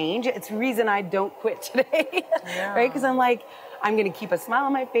see change. It's the reason I don't quit today, right? Because I'm like, I'm going to keep a smile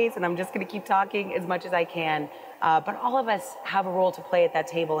on my face and I'm just going to keep talking as much as I can. But all of us have a role to play at that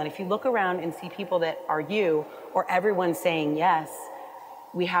table. And if you look around and see people that are you or everyone saying yes,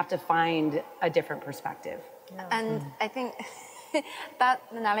 we have to find a different perspective. Yeah. And I think that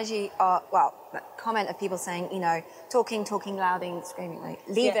analogy, that comment of people saying, talking louding, screaming,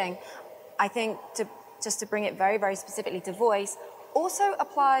 leaving, I think just to bring it very, very specifically to voice, also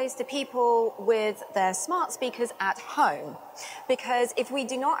applies to people with their smart speakers at home. Because if we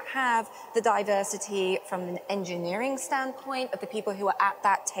do not have the diversity from an engineering standpoint of the people who are at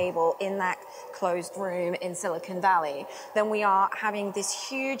that table in that closed room in Silicon Valley, then we are having these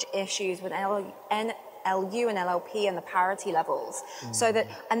huge issues with NLU and NLP and the parity levels. So that,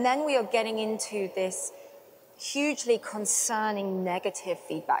 and then we are getting into this hugely concerning negative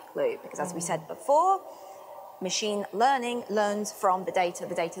feedback loop, because as we said before, machine learning learns from the data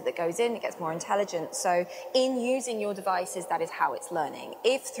that goes in, it gets more intelligent. So in using your devices, that is how it's learning.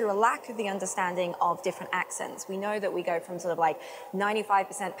 If through a lack of the understanding of different accents, we know that we go from sort of like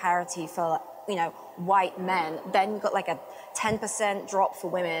 95% parity for, you know, white men, then you've got like a 10% drop for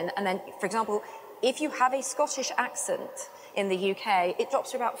women. And then, for example, if you have a Scottish accent in the UK, it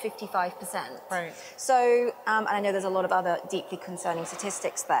drops to about 55%. Right. So, and I know there's a lot of other deeply concerning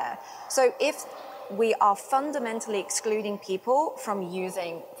statistics there. So if we are fundamentally excluding people from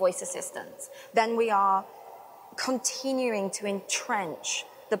using voice assistants, then we are continuing to entrench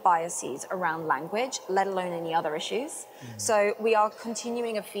the biases around language, let alone any other issues. So we are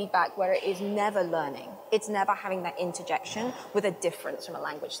continuing a feedback where it is never learning. It's never having that interjection with a difference from a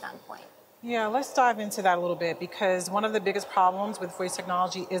language standpoint. Yeah, let's dive into that a little bit, because one of the biggest problems with voice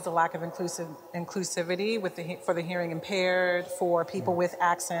technology is the lack of inclusivity for the hearing impaired, for people with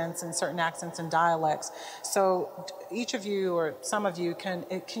accents and certain accents and dialects. So each of you or some of you, can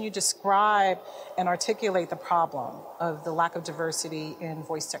you describe and articulate the problem of the lack of diversity in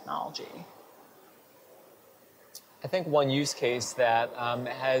voice technology? I think one use case that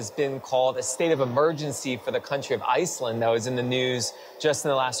has been called a state of emergency for the country of Iceland, that was in the news just in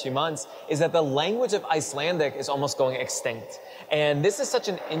the last few months, is that the language of Icelandic is almost going extinct. And this is such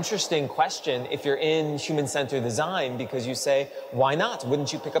an interesting question if you're in human-centered design, because you say, why not?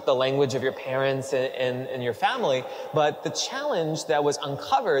 Wouldn't you pick up the language of your parents and your family? But the challenge that was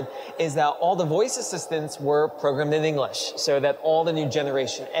uncovered is that all the voice assistants were programmed in English, so that all the new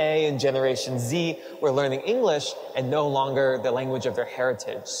Generation A and Generation Z were learning English and no longer the language of their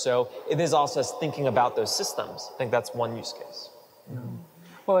heritage. So it is also thinking about those systems. I think that's one use case.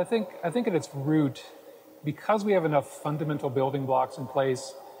 Well, I think at its root, because we have enough fundamental building blocks in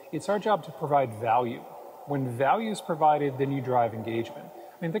place, it's our job to provide value. When value is provided, then you drive engagement.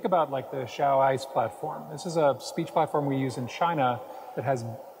 I mean, think about like the Xiao platform. This is a speech platform we use in China that has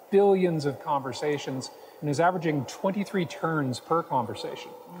billions of conversations and is averaging 23 turns per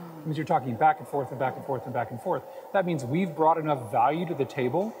conversation. It means you're talking back and forth and back and forth and back and forth. That means we've brought enough value to the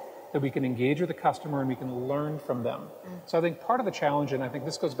table that we can engage with the customer and we can learn from them. So I think part of the challenge, and I think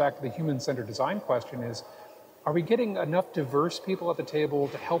this goes back to the human-centered design question, is are we getting enough diverse people at the table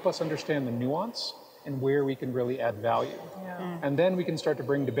to help us understand the nuance and where we can really add value? Yeah. And then we can start to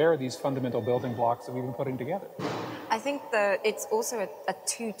bring to bear these fundamental building blocks that we've been putting together. I think that it's also a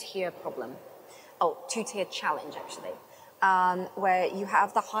two-tier problem. Two-tier challenge, actually. Where you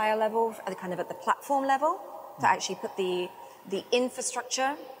have the higher level, kind of at the platform level, to actually put the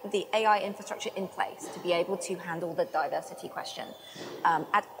infrastructure, the AI infrastructure in place to be able to handle the diversity question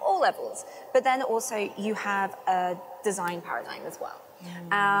at all levels. But then also you have a design paradigm as well.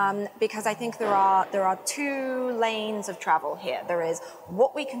 Because I think there are two lanes of travel here. There is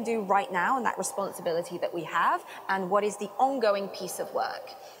what we can do right now and that responsibility that we have, and what is the ongoing piece of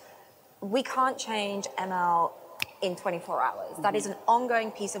work. We can't change ML in 24 hours. That is an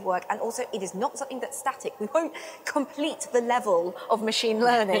ongoing piece of work, and also it is not something that's static. We won't complete the level of machine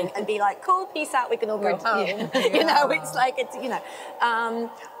learning and be like, cool, peace out, we can all go home. You know, it's like, it's, you know.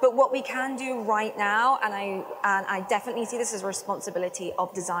 But what we can do right now, and I definitely see this as a responsibility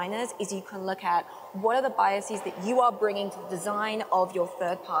of designers, is you can look at what are the biases that you are bringing to the design of your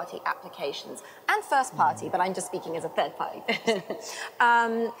third-party applications and first-party, but I'm just speaking as a third-party.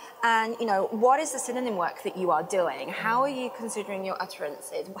 And, you know, what is the synonym work that you are doing? How are you considering your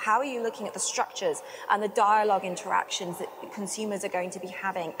utterances? How are you looking at the structures and the dialogue interactions that consumers are going to be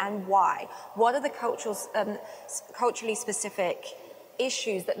having, and why? What are the culturally specific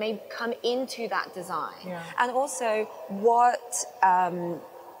issues that may come into that design? Yeah. And also, what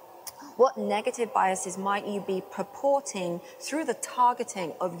negative biases might you be purporting through the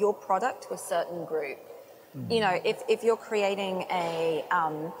targeting of your product to a certain group? Mm-hmm. You know, if you're creating a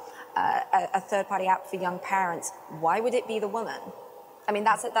third-party app for young parents, why would it be the woman? I mean,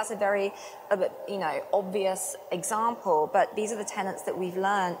 that's a very, you know, obvious example, but these are the tenets that we've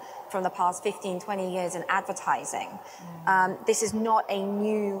learned from the past 15, 20 years in advertising. This is not a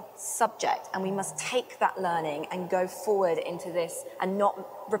new subject, and we must take that learning and go forward into this and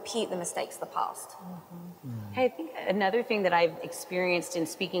not repeat the mistakes of the past. Hey, I think another thing that I've experienced in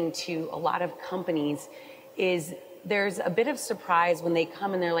speaking to a lot of companies is there's a bit of surprise when they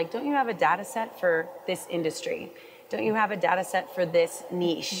come and they're like, don't you have a data set for this industry? Don't you have a data set for this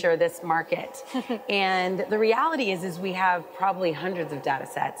niche or this market? And the reality is we have probably hundreds of data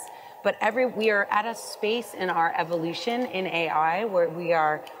sets, but we are at a space in our evolution in AI where we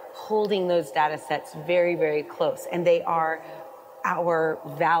are holding those data sets very, very close, and they are our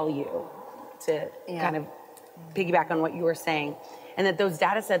value, to kind of piggyback on what you were saying, and that those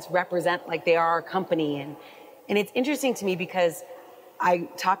data sets represent like they are our company. And it's interesting to me because I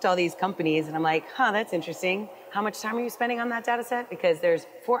talk to all these companies and I'm like, that's interesting. How much time are you spending on that data set? Because there's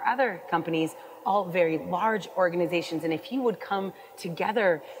 4 other companies, all very large organizations. And if you would come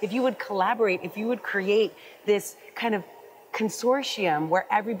together, if you would collaborate, if you would create this kind of consortium where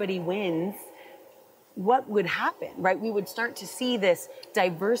everybody wins, what would happen, right? We would start to see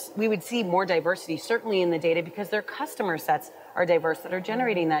we would see more diversity, certainly in the data, because their customer sets are diverse that are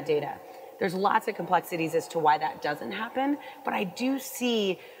generating that data. There's lots of complexities as to why that doesn't happen, but I do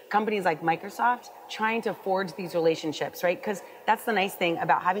see companies like Microsoft trying to forge these relationships, right? Because that's the nice thing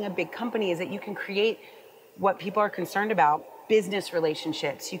about having a big company, is that you can create what people are concerned about, business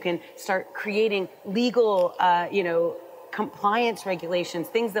relationships. You can start creating legal, compliance regulations,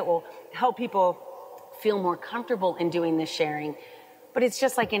 things that will help people feel more comfortable in doing this sharing. But it's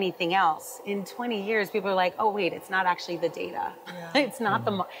just like anything else. In 20 years, people are like, oh, wait, it's not actually the data. Yeah. It's not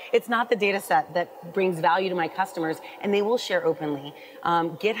the data set that brings value to my customers, and they will share openly.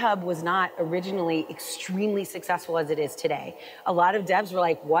 GitHub was not originally extremely successful as it is today. A lot of devs were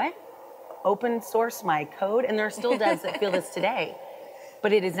like, what? Open source my code? And there are still devs that feel this today.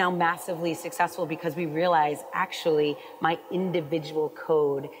 But it is now massively successful because we realize actually my individual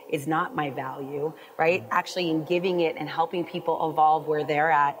code is not my value, right? Actually, in giving it and helping people evolve where they're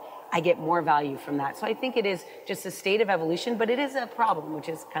at, I get more value from that. So I think it is just a state of evolution, but it is a problem, which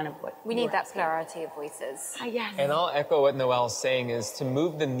is kind of what we need, that plurality of voices. Yes. And I'll echo what Noelle's saying, is to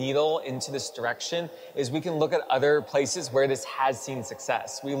move the needle into this direction is we can look at other places where this has seen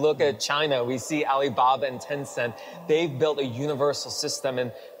success. We look at China, we see Alibaba and Tencent. They've built a universal system,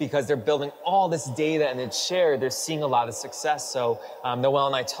 and because they're building all this data and it's shared, they're seeing a lot of success. So Noelle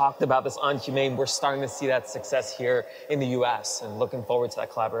and I talked about this on Humane. We're starting to see that success here in the US and looking forward to that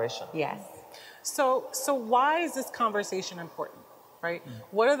collaboration. Yes. So why is this conversation important, right? Mm-hmm.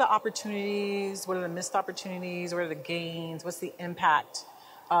 What are the opportunities? What are the missed opportunities? What are the gains? What's the impact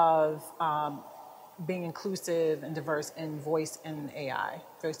of being inclusive and diverse in voice and AI,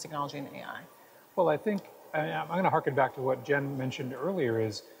 voice technology and AI? Well, I think, I'm going to harken back to what Jen mentioned earlier,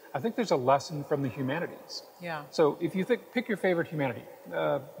 is I think there's a lesson from the humanities. Yeah. So if you pick your favorite humanity,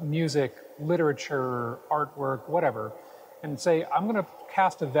 music, literature, artwork, whatever, and say, I'm going to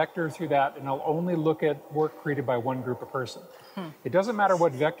cast a vector through that and I'll only look at work created by one group of person. It doesn't matter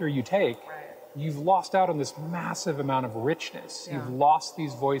what vector you take, you've lost out on this massive amount of richness. Yeah. You've lost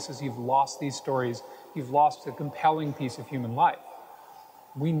these voices, you've lost these stories, you've lost a compelling piece of human life.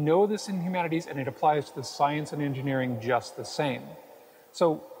 We know this in humanities, and it applies to the science and engineering just the same.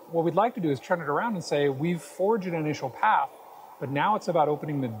 So what we'd like to do is turn it around and say, we've forged an initial path, but now it's about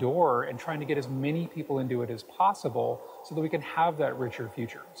opening the door and trying to get as many people into it as possible so that we can have that richer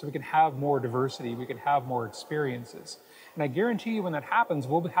future, so we can have more diversity, we can have more experiences. And I guarantee you when that happens,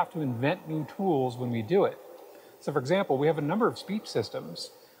 we'll have to invent new tools when we do it. So for example, we have a number of speech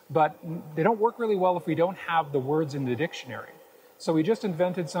systems, but they don't work really well if we don't have the words in the dictionary. So we just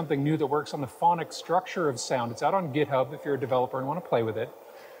invented something new that works on the phonic structure of sound. It's out on GitHub if you're a developer and want to play with it,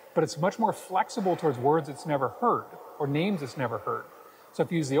 but it's much more flexible towards words it's never heard or names it's never heard. So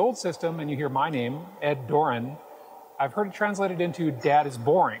if you use the old system and you hear my name, Ed Doran, I've heard it translated into Dad is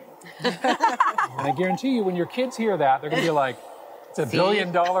boring. And I guarantee you when your kids hear that, they're going to be like, it's a $1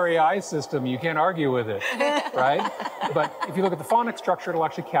 billion AI system, you can't argue with it, right? But if you look at the phonic structure, it'll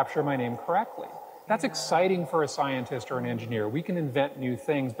actually capture my name correctly. That's exciting for a scientist or an engineer. We can invent new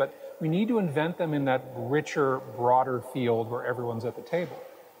things, but we need to invent them in that richer, broader field where everyone's at the table.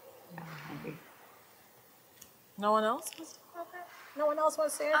 No one else? No one else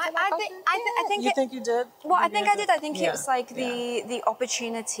wants to answer that question? I think you think you did? Well, I think I did. I think it was like the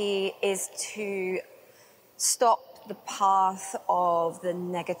opportunity is to stop the path of the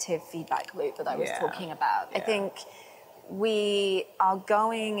negative feedback loop that I was talking about. I think we are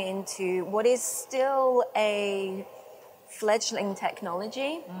going into what is still a fledgling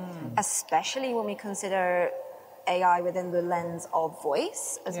technology, especially when we consider AI within the lens of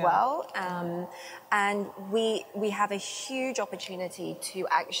voice as well. And we have a huge opportunity to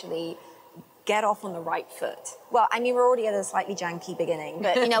actually get off on the right foot. Well, I mean, we're already at a slightly janky beginning,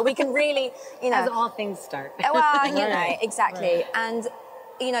 but, we can really, As all things start. Well, exactly. Right. And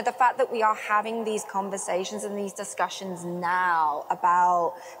you know, the fact that we are having these conversations and these discussions now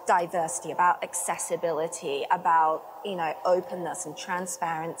about diversity, about accessibility, about, you know, openness and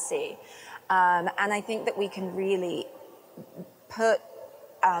transparency. And I think that we can really put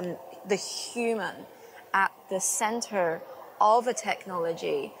the human at the center of a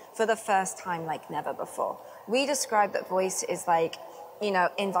technology for the first time like never before. We describe that voice is like, you know,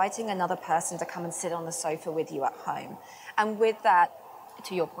 inviting another person to come and sit on the sofa with you at home. And with that,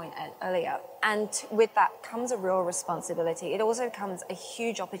 to your point earlier, and with that comes a real responsibility. It also comes a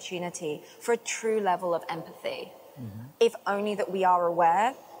huge opportunity for a true level of empathy. If only that we are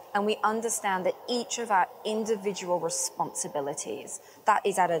aware and we understand that each of our individual responsibilities, that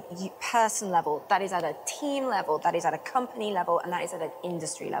is at a person level, that is at a team level, that is at a company level, and that is at an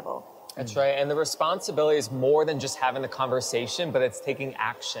industry level. That's right. And the responsibility is more than just having the conversation, but it's taking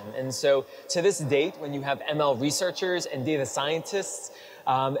action. And so to this date, when you have ML researchers and data scientists,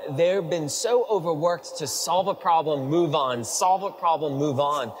 they've been so overworked to solve a problem, move on, solve a problem, move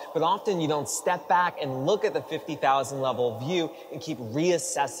on. But often you don't step back and look at the 50,000 level view and keep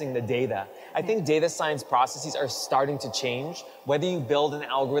reassessing the data. I think data science processes are starting to change. Whether you build an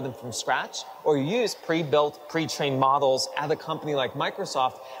algorithm from scratch or you use pre-built, pre-trained models at a company like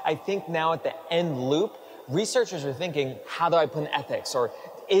Microsoft, I think now at the end loop, researchers are thinking, how do I put in ethics? Or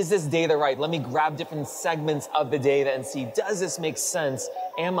is this data right? Let me grab different segments of the data and see, does this make sense?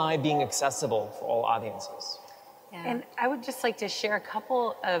 Am I being accessible for all audiences? Yeah. And I would just like to share a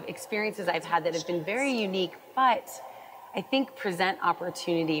couple of experiences I've had that have been very unique, but I think present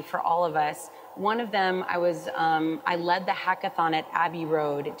opportunity for all of us. One of them, I led the hackathon at Abbey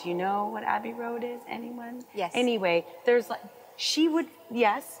Road. Do you know what Abbey Road is? Anyone? Yes. Anyway, there's like,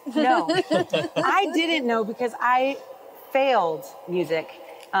 yes, no. I didn't know because I failed music.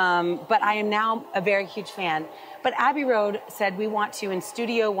 But I am now a very huge fan. But Abbey Road said we want to, in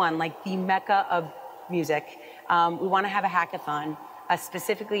Studio One, like the mecca of music, we want to have a hackathon,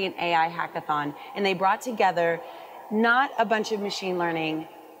 specifically an AI hackathon. And they brought together not a bunch of machine learning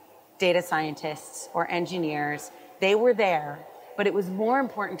data scientists or engineers. They were there, but it was more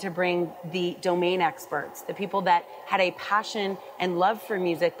important to bring the domain experts, the people that had a passion and love for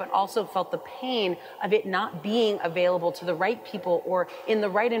music, but also felt the pain of it not being available to the right people or in the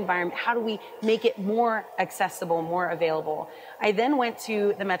right environment. How do we make it more accessible, more available? I then went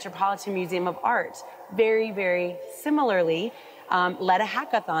to the Metropolitan Museum of Art, very, very similarly, led a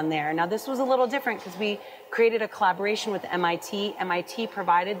hackathon there. Now, this was a little different because we created a collaboration with MIT. MIT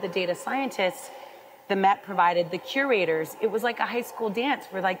provided the data scientists. The Met provided the curators. It was like a high school dance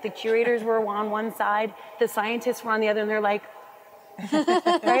where like the curators were on one side, the scientists were on the other, and they're like,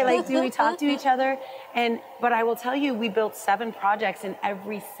 right? Like, do we talk to each other? But I will tell you, we built 7 projects and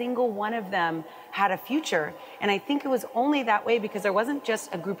every single one of them had a future. And I think it was only that way because there wasn't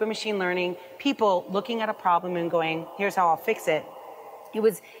just a group of machine learning people looking at a problem and going, here's how I'll fix it. It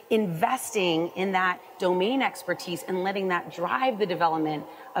was investing in that domain expertise and letting that drive the development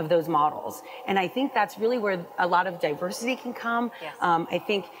of those models. And I think that's really where a lot of diversity can come. Yes. I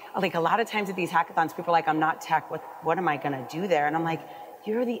think like a lot of times at these hackathons, people are like, I'm not tech, what am I gonna do there? And I'm like,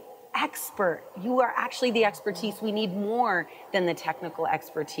 you're the expert. You are actually the expertise. We need more than the technical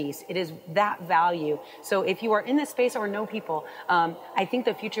expertise. It is that value. So if you are in this space or know people, I think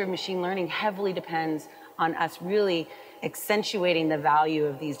the future of machine learning heavily depends on us really accentuating the value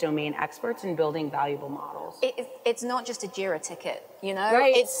of these domain experts and building valuable models. It's not just a JIRA ticket, you know?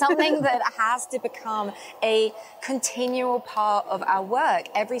 Right. It's something that has to become a continual part of our work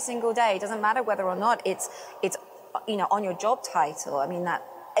every single day. It doesn't matter whether or not it's you know, on your job title. I mean, that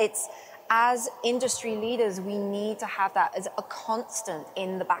it's, as industry leaders, we need to have that as a constant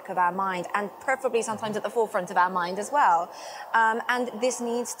in the back of our mind and preferably sometimes at the forefront of our mind as well. And this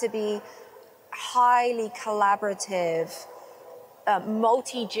needs to be highly collaborative,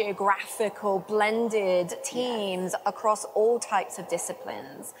 multi-geographical, blended teams across all types of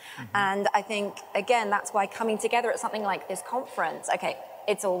disciplines. And I think, again, that's why coming together at something like this conference, okay,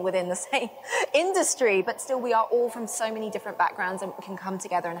 it's all within the same industry, but still we are all from so many different backgrounds and can come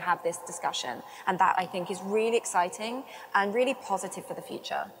together and have this discussion. And that, I think, is really exciting and really positive for the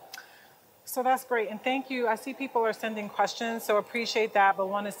future. So that's great, and thank you. I see people are sending questions, so appreciate that, but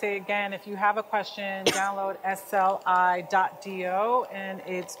want to say again, if you have a question, download sli.do, and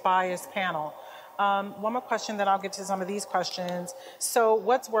it's Bias Panel. One more question, then I'll get to some of these questions. So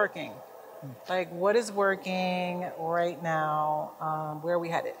what's working? Like, what is working right now? Where are we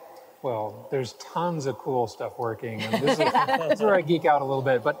headed? Well, there's tons of cool stuff working, and this is where I geek out a little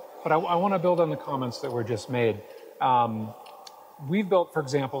bit, but I want to build on the comments that were just made. we've built, for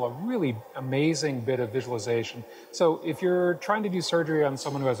example, a really amazing bit of visualization. So if you're trying to do surgery on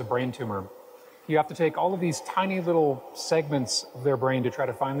someone who has a brain tumor, you have to take all of these tiny little segments of their brain to try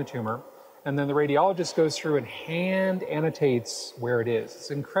to find the tumor. And then the radiologist goes through and hand annotates where it is.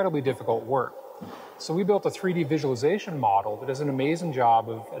 It's incredibly difficult work. So we built a 3D visualization model that does an amazing job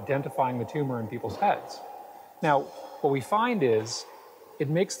of identifying the tumor in people's heads. Now, what we find is it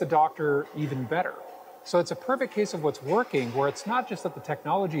makes the doctor even better. So it's a perfect case of what's working, where it's not just that the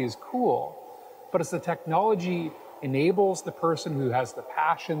technology is cool, but it's the technology enables the person who has the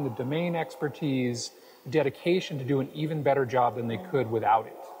passion, the domain expertise, dedication to do an even better job than they could without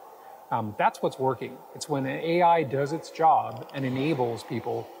it. That's what's working. It's when AI does its job and enables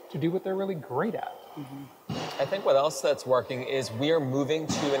people to do what they're really great at. I think what else that's working is we are moving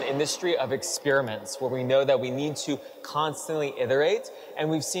to an industry of experiments where we know that we need to constantly iterate. And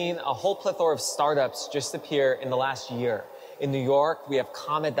we've seen a whole plethora of startups just appear in the last year. In New York, we have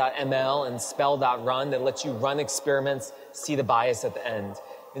Comet.ml and Spell.run that lets you run experiments, see the bias at the end.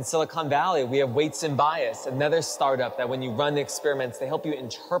 In Silicon Valley, we have Weights and Bias, another startup that when you run the experiments, they help you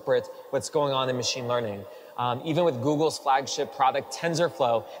interpret what's going on in machine learning. Even with Google's flagship product,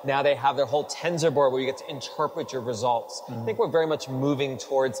 TensorFlow, now they have their whole Tensor board where you get to interpret your results. I think we're very much moving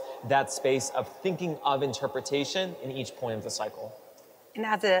towards that space of thinking of interpretation in each point of the cycle. And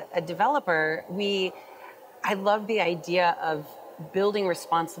as a developer, I love the idea of building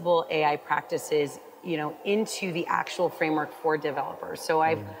responsible AI practices, into the actual framework for developers. So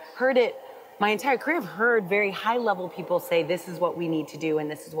I've heard it, my entire career, I've heard very high level people say, this is what we need to do and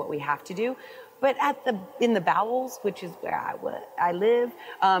this is what we have to do. But in the bowels, which is where I live,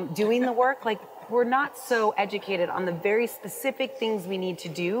 doing the work, we're not so educated on the very specific things we need to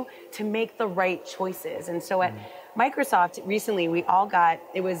do to make the right choices. And so at Microsoft recently, we all got,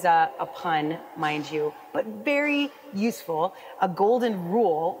 it was a pun, mind you, but very useful, a golden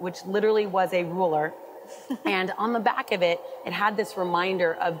rule, which literally was a ruler. And on the back of it, it had this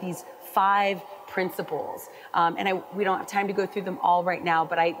reminder of these 5 principles. We don't have time to go through them all right now,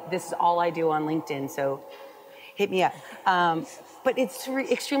 but this is all I do on LinkedIn, so hit me up. But it's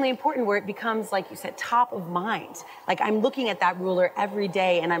extremely important where it becomes, like you said, top of mind. I'm looking at that ruler every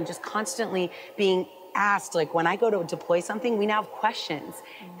day and I'm just constantly being asked, when I go to deploy something, we now have questions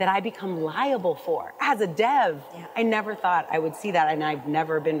that I become liable for. As a dev, I never thought I would see that, and I've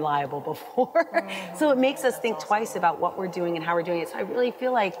never been liable before. So it makes us think twice about what we're doing and how we're doing it. So I really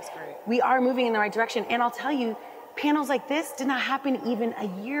feel like we are moving in the right direction. And I'll tell you, panels like this did not happen even a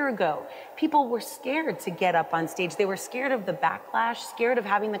year ago. People were scared to get up on stage. They were scared of the backlash, scared of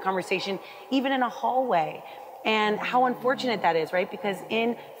having the conversation, even in a hallway. And how unfortunate that is, right? Because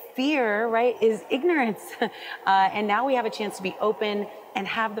in fear, right, is ignorance. And now we have a chance to be open and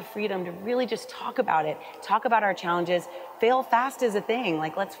have the freedom to really just talk about it, talk about our challenges. Fail fast is a thing.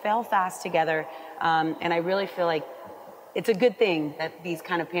 Let's fail fast together. And I really feel like it's a good thing that these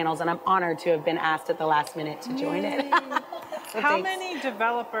kind of panels, and I'm honored to have been asked at the last minute to join it. How many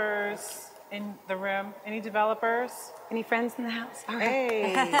developers in the room? Any developers? Any friends in the house? All right.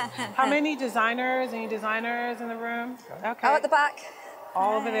 Hey. How many designers? Any designers in the room? Okay. Oh, at the back.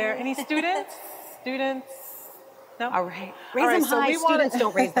 All over there. Any students? Students? No? All right. Raise them high. Students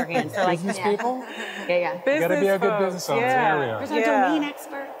don't raise their hands. They're business people? Yeah. Business you got to be a good folks. business owner. There we are. There's our domain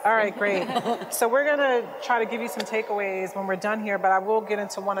experts. All right, great. So we're going to try to give you some takeaways when we're done here, but I will get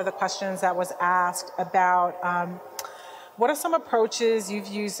into one of the questions that was asked about what are some approaches you've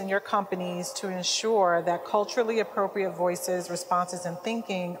used in your companies to ensure that culturally appropriate voices, responses, and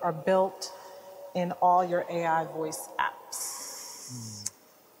thinking are built in all your AI voice apps?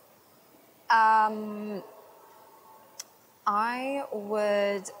 I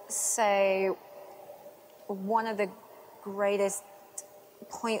would say one of the greatest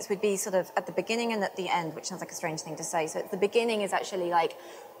points would be sort of at the beginning and at the end, which sounds like a strange thing to say. So at the beginning is actually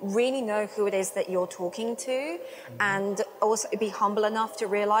really know who it is that you're talking to, and also be humble enough to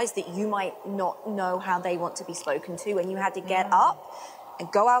realize that you might not know how they want to be spoken to, and you had to get up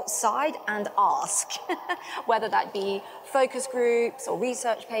and go outside and ask, whether that be focus groups or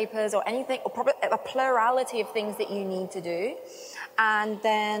research papers or anything, or probably a plurality of things that you need to do. And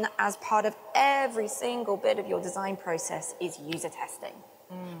then as part of every single bit of your design process is user testing.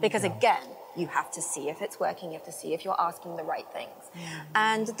 Because again, you have to see if it's working, you have to see if you're asking the right things.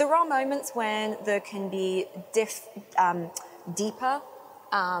 And there are moments when there can be deeper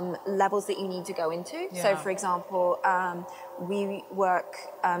levels that you need to go into. So for example, we work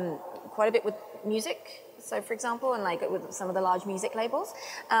quite a bit with music So for example, and like with some of the large music labels,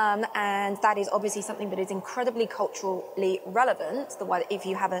 and that is obviously something that is incredibly culturally relevant. If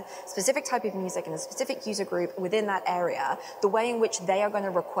you have a specific type of music and a specific user group within that area, the way in which they are going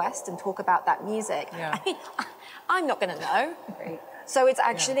to request and talk about that music, I mean, I'm not going to know. Right. So it's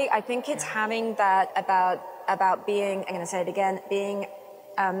actually, I think it's having that about being, I'm going to say it again, being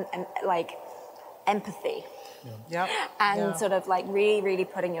like empathy. And sort of like really, really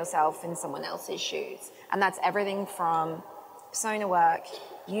putting yourself in someone else's shoes. And that's everything from persona work,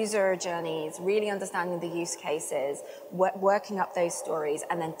 user journeys, really understanding the use cases, working up those stories,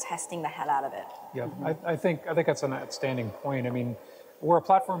 and then testing the hell out of it. Yeah, I think that's an outstanding point. I mean, we're a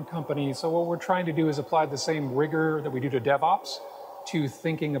platform company, so what we're trying to do is apply the same rigor that we do to DevOps to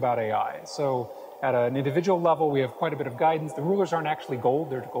thinking about AI. So at an individual level, we have quite a bit of guidance. The rulers aren't actually gold;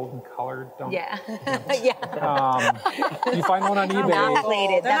 they're golden colored. You find one on eBay. Not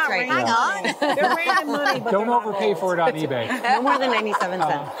plated. That's right. Hang on. They're random money, but don't overpay for it on eBay. No more than 97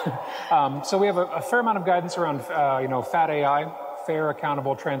 cents. So we have a fair amount of guidance around, fat AI, fair,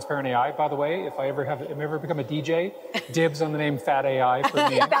 accountable, transparent AI. By the way, if I ever become a DJ, dibs on the name Fat AI for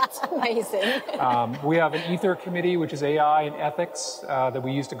me. That's amazing. We have an Ether committee, which is AI and ethics, that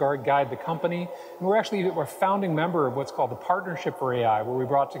we use to guide the company. And we're a founding member of what's called the Partnership for AI, where we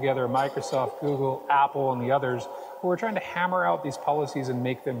brought together Microsoft, Google, Apple, and the others, who are trying to hammer out these policies and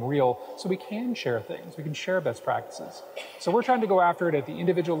make them real so we can share things, we can share best practices. So we're trying to go after it at the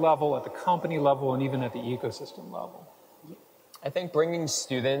individual level, at the company level, and even at the ecosystem level. I think bringing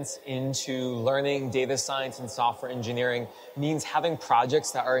students into learning data science and software engineering means having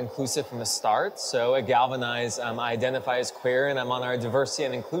projects that are inclusive from the start. So at Galvanize, I identify as queer, and I'm on our diversity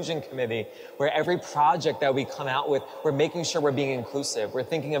and inclusion committee, where every project that we come out with, we're making sure we're being inclusive. We're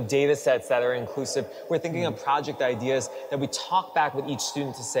thinking of data sets that are inclusive. We're thinking of project ideas that we talk back with each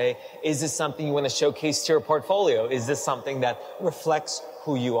student to say, is this something you want to showcase to your portfolio? Is this something that reflects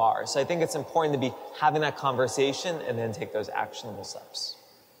who you are? So I think it's important to be having that conversation and then take those actionable steps.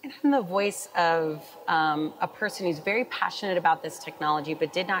 And I'm the voice of a person who's very passionate about this technology,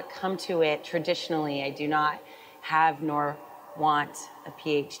 but did not come to it traditionally. I do not have nor want a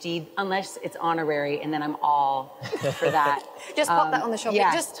PhD unless it's honorary, and then I'm all for that. Just pop that on the shopping.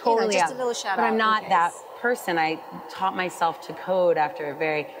 Yeah, just totally. Just a little shout out. But I'm not that person. I taught myself to code after a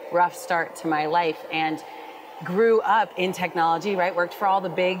very rough start to my life, and grew up in technology, right? Worked for all the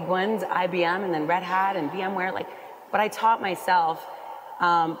big ones, IBM and then Red Hat and VMware, but I taught myself.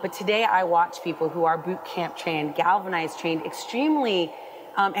 But today I watch people who are boot camp trained, Galvanize trained, extremely,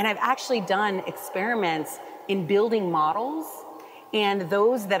 and I've actually done experiments in building models, and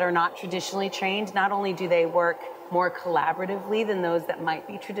those that are not traditionally trained, not only do they work more collaboratively than those that might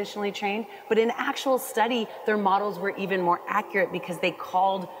be traditionally trained, but in actual study, their models were even more accurate because they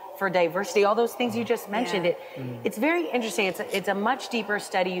called for diversity, all those things you just mentioned. It's very interesting. It's a much deeper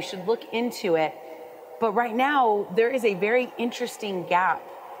study. You should look into it. But right now, there is a very interesting gap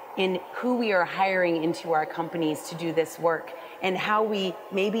in who we are hiring into our companies to do this work, and how we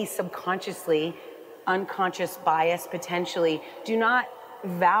maybe subconsciously, unconscious bias potentially, do not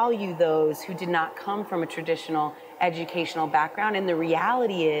value those who did not come from a traditional educational background. And the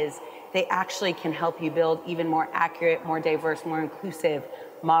reality is they actually can help you build even more accurate, more diverse, more inclusive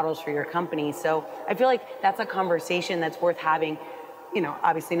models for your company. So I feel like that's a conversation that's worth having,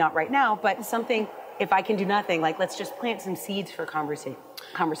 obviously not right now, but something, if I can do nothing, let's just plant some seeds for conversation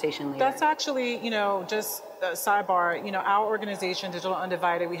later. That's actually, just a sidebar, our organization, Digital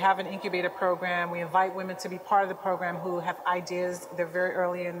Undivided, we have an incubator program. We invite women to be part of the program who have ideas. They're very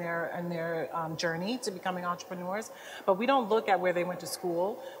early in their journey to becoming entrepreneurs. But we don't look at where they went to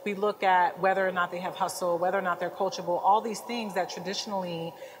school. We look at whether or not they have hustle, whether or not they're coachable, all these things that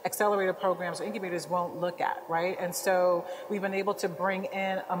traditionally accelerator programs or incubators won't look at, right? And so we've been able to bring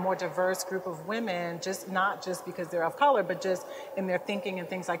in a more diverse group of women, not just because they're of color, but just in their thinking and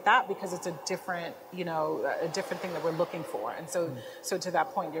things like that, because it's a different, a different thing that we're looking for. And so to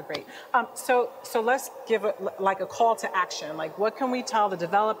that point, you're great. So let's give a call to action. What can we tell the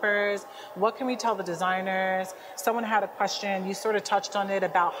developers? What can we tell the designers? Someone had a question. You sort of touched on it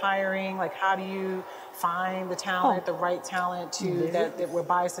about hiring. How do you find the talent, the right talent that where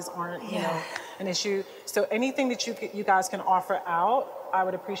biases aren't, an issue? So anything that you guys can offer out, I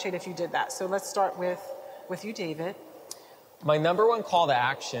would appreciate if you did that. So let's start with you, David. My number one call to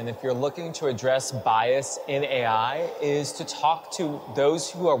action, if you're looking to address bias in AI, is to talk to those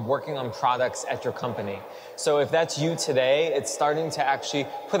who are working on products at your company. So if that's you today, it's starting to actually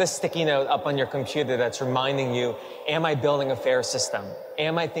put a sticky note up on your computer that's reminding you, am I building a fair system?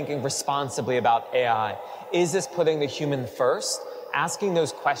 Am I thinking responsibly about AI? Is this putting the human first? asking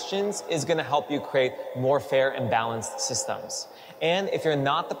those questions is going to help you create more fair and balanced systems. And if you're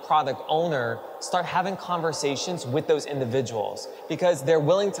not the product owner, start having conversations with those individuals because they're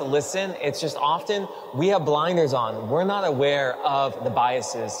willing to listen. It's just often we have blinders on. We're not aware of the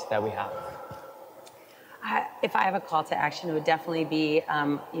biases that we have. If I have a call to action, it would definitely be,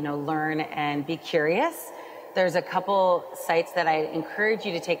 learn and be curious. There's a couple sites that I encourage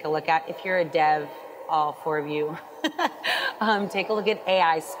you to take a look at. If you're a dev, all four of you, take a look at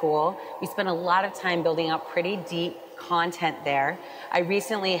AI School. We spend a lot of time building out pretty deep content there. I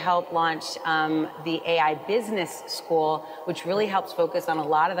recently helped launch the AI Business School, which really helps focus on a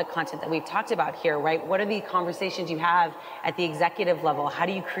lot of the content that we've talked about here, right? What are the conversations you have at the executive level? How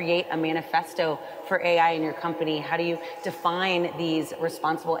do you create a manifesto for AI in your company? How do you define these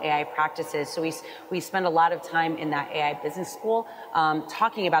responsible AI practices? So we spend a lot of time in that AI Business School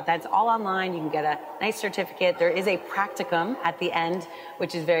talking about that. It's all online. You can get a nice certificate. There is a practicum at the end,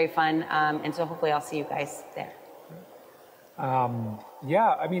 which is very fun. And so hopefully I'll see you guys there.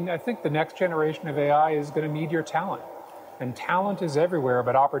 I think the next generation of AI is going to need your talent. And talent is everywhere,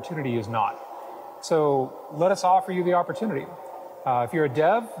 but opportunity is not. So let us offer you the opportunity. If you're a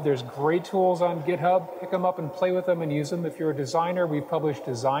dev, there's great tools on GitHub. Pick them up and play with them and use them. If you're a designer, we've published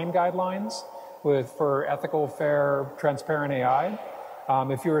design guidelines for ethical, fair, transparent AI.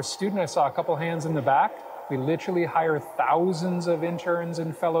 If you're a student, I saw a couple hands in the back. We literally hire thousands of interns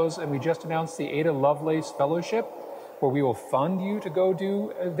and fellows, and we just announced the Ada Lovelace Fellowship, where we will fund you to go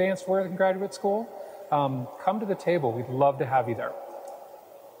do advanced work in graduate school. Come to the table. We'd love to have you there.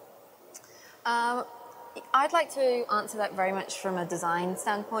 I'd like to answer that very much from a design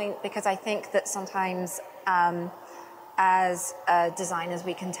standpoint, because I think that sometimes as designers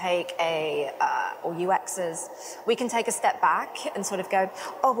we can take or UXers, we can take a step back and sort of go,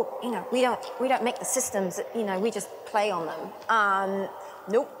 oh, well, we don't make the systems, we just play on them.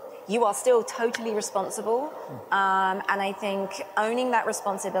 Nope. You are still totally responsible. And I think owning that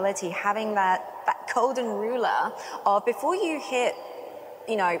responsibility, having that golden ruler of before you hit,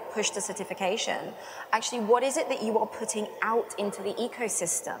 push to certification, actually, what is it that you are putting out into the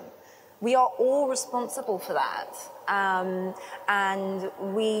ecosystem? We are all responsible for that. And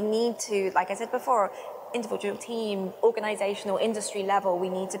we need to, like I said before, individual team, organizational, industry level, we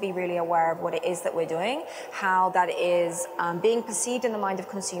need to be really aware of what it is that we're doing, how that is being perceived in the mind of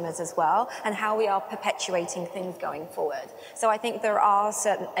consumers as well, and how we are perpetuating things going forward. So I think there are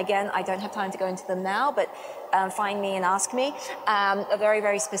certain, again, I don't have time to go into them now, but find me and ask me, very,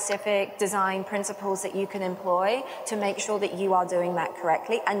 very specific design principles that you can employ to make sure that you are doing that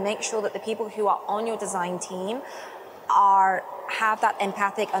correctly, and make sure that the people who are on your design team have that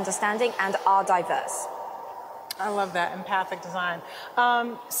empathic understanding and are diverse. I love that, empathic design.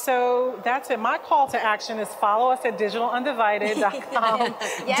 So that's it. My call to action is follow us at digitalundivided.com.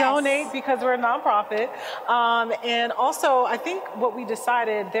 Yes. Donate because we're a nonprofit. And also, I think what we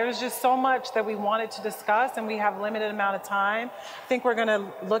decided, there's just so much that we wanted to discuss and we have a limited amount of time. I think we're going to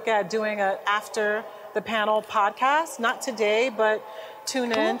look at doing an after the panel podcast, not today, but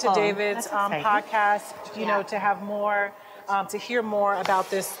tune in to David's podcast, to have more to hear more about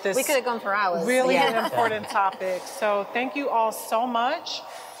this. We could have gone for hours. Really an important topic. So thank you all so much.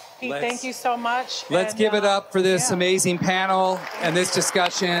 Pete, thank you so much. Let's give it up for this amazing panel and this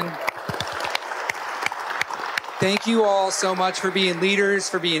discussion. Thank you all so much for being leaders,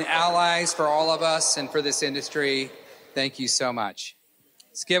 for being allies for all of us and for this industry. Thank you so much.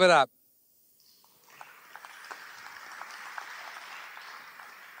 Let's give it up.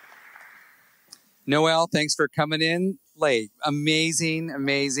 Noelle, thanks for coming in late. Amazing,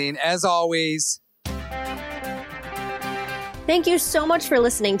 amazing. As always. Thank you so much for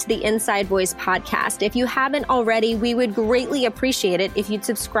listening to the Inside Voice podcast. If you haven't already, we would greatly appreciate it if you'd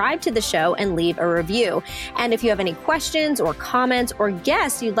subscribe to the show and leave a review. And if you have any questions or comments or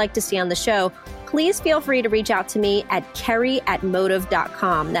guests you'd like to see on the show, please feel free to reach out to me at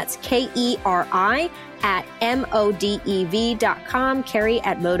Keri@modev.com. That's KERI@MODEV.com,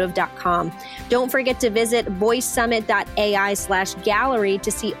 Keri@modev.com. Don't forget to visit voicesummit.ai/gallery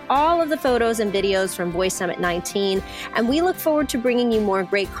to see all of the photos and videos from Voice Summit 19. And we look forward to bringing you more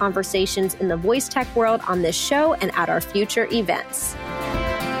great conversations in the voice tech world on this show and at our future events.